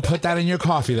 Ma, don't put that in your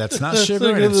coffee. That's not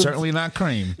sugar and it's certainly not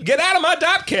cream. Get out of my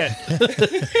dop kit.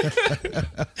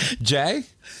 Jay?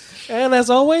 And as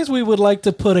always, we would like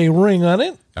to put a ring on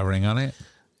it. A ring on it?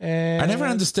 And I never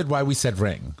understood why we said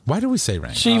ring. Why do we say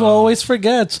ring? She always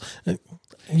forgets.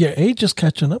 Your age is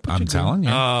catching up with I'm you. telling you.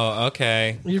 Oh,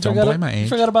 okay. You Don't forgot blame my age. You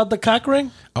forgot about the cock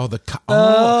ring? Oh, the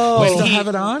Oh. we When still he- have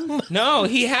it on? No,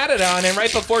 he had it on, and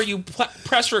right before you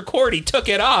press record, he took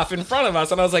it off in front of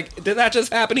us, and I was like, "Did that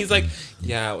just happen?" He's like,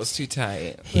 "Yeah, it was too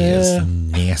tight." He is Yeah.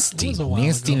 nasty. It was a while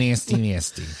Nasty, ago. nasty,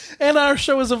 nasty. And our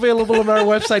show is available on our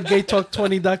website,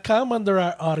 gaytalk20.com, under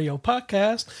our audio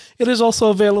podcast. It is also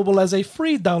available as a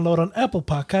free download on Apple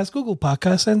Podcasts, Google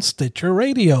Podcasts, and Stitcher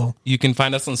Radio. You can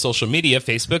find us on social media: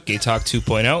 Facebook, Gay Talk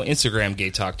 2.0, Instagram, Gay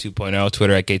Talk 2.0,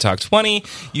 Twitter at Gay Talk 20.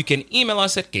 You can email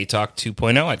us at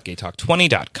gaytalk2.0 at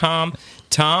gaytalk20.com.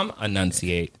 Tom,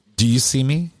 enunciate. Do you see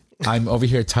me? I'm over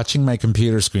here touching my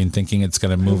computer screen thinking it's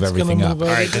going to move It's gonna everything up. move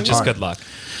All right, then just good luck.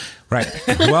 Right.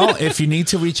 Well, if you need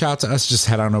to reach out to us, just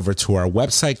head on over to our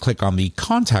website, click on the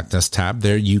Contact Us tab.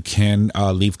 There you can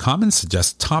leave comments,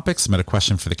 suggest topics, submit a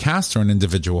question for the cast or an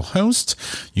individual host.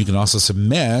 You can also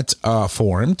submit a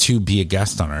form to be a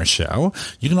guest on our show.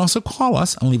 You can also call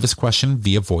us and leave us a question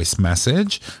via voice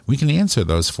message. We can answer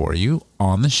those for you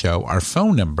on the show. Our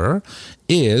phone number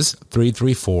is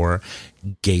 334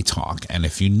 Gay Talk. And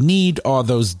if you need all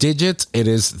those digits, it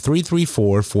is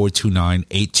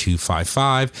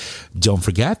 334-429-8255. Don't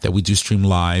forget that we do stream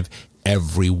live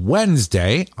every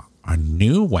Wednesday, our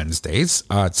new Wednesdays,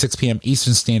 at 6 p.m.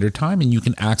 Eastern Standard Time. And you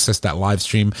can access that live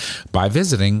stream by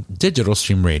visiting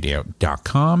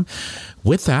digitalstreamradio.com.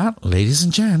 With that, ladies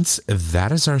and gents,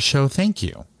 that is our show. Thank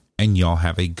you. And y'all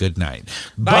have a good night.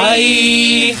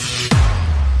 Bye.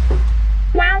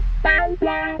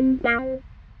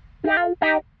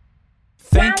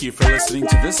 Thank you for listening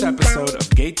to this episode of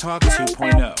Gay Talk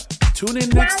 2.0. Tune in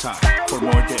next time for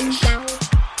more dish.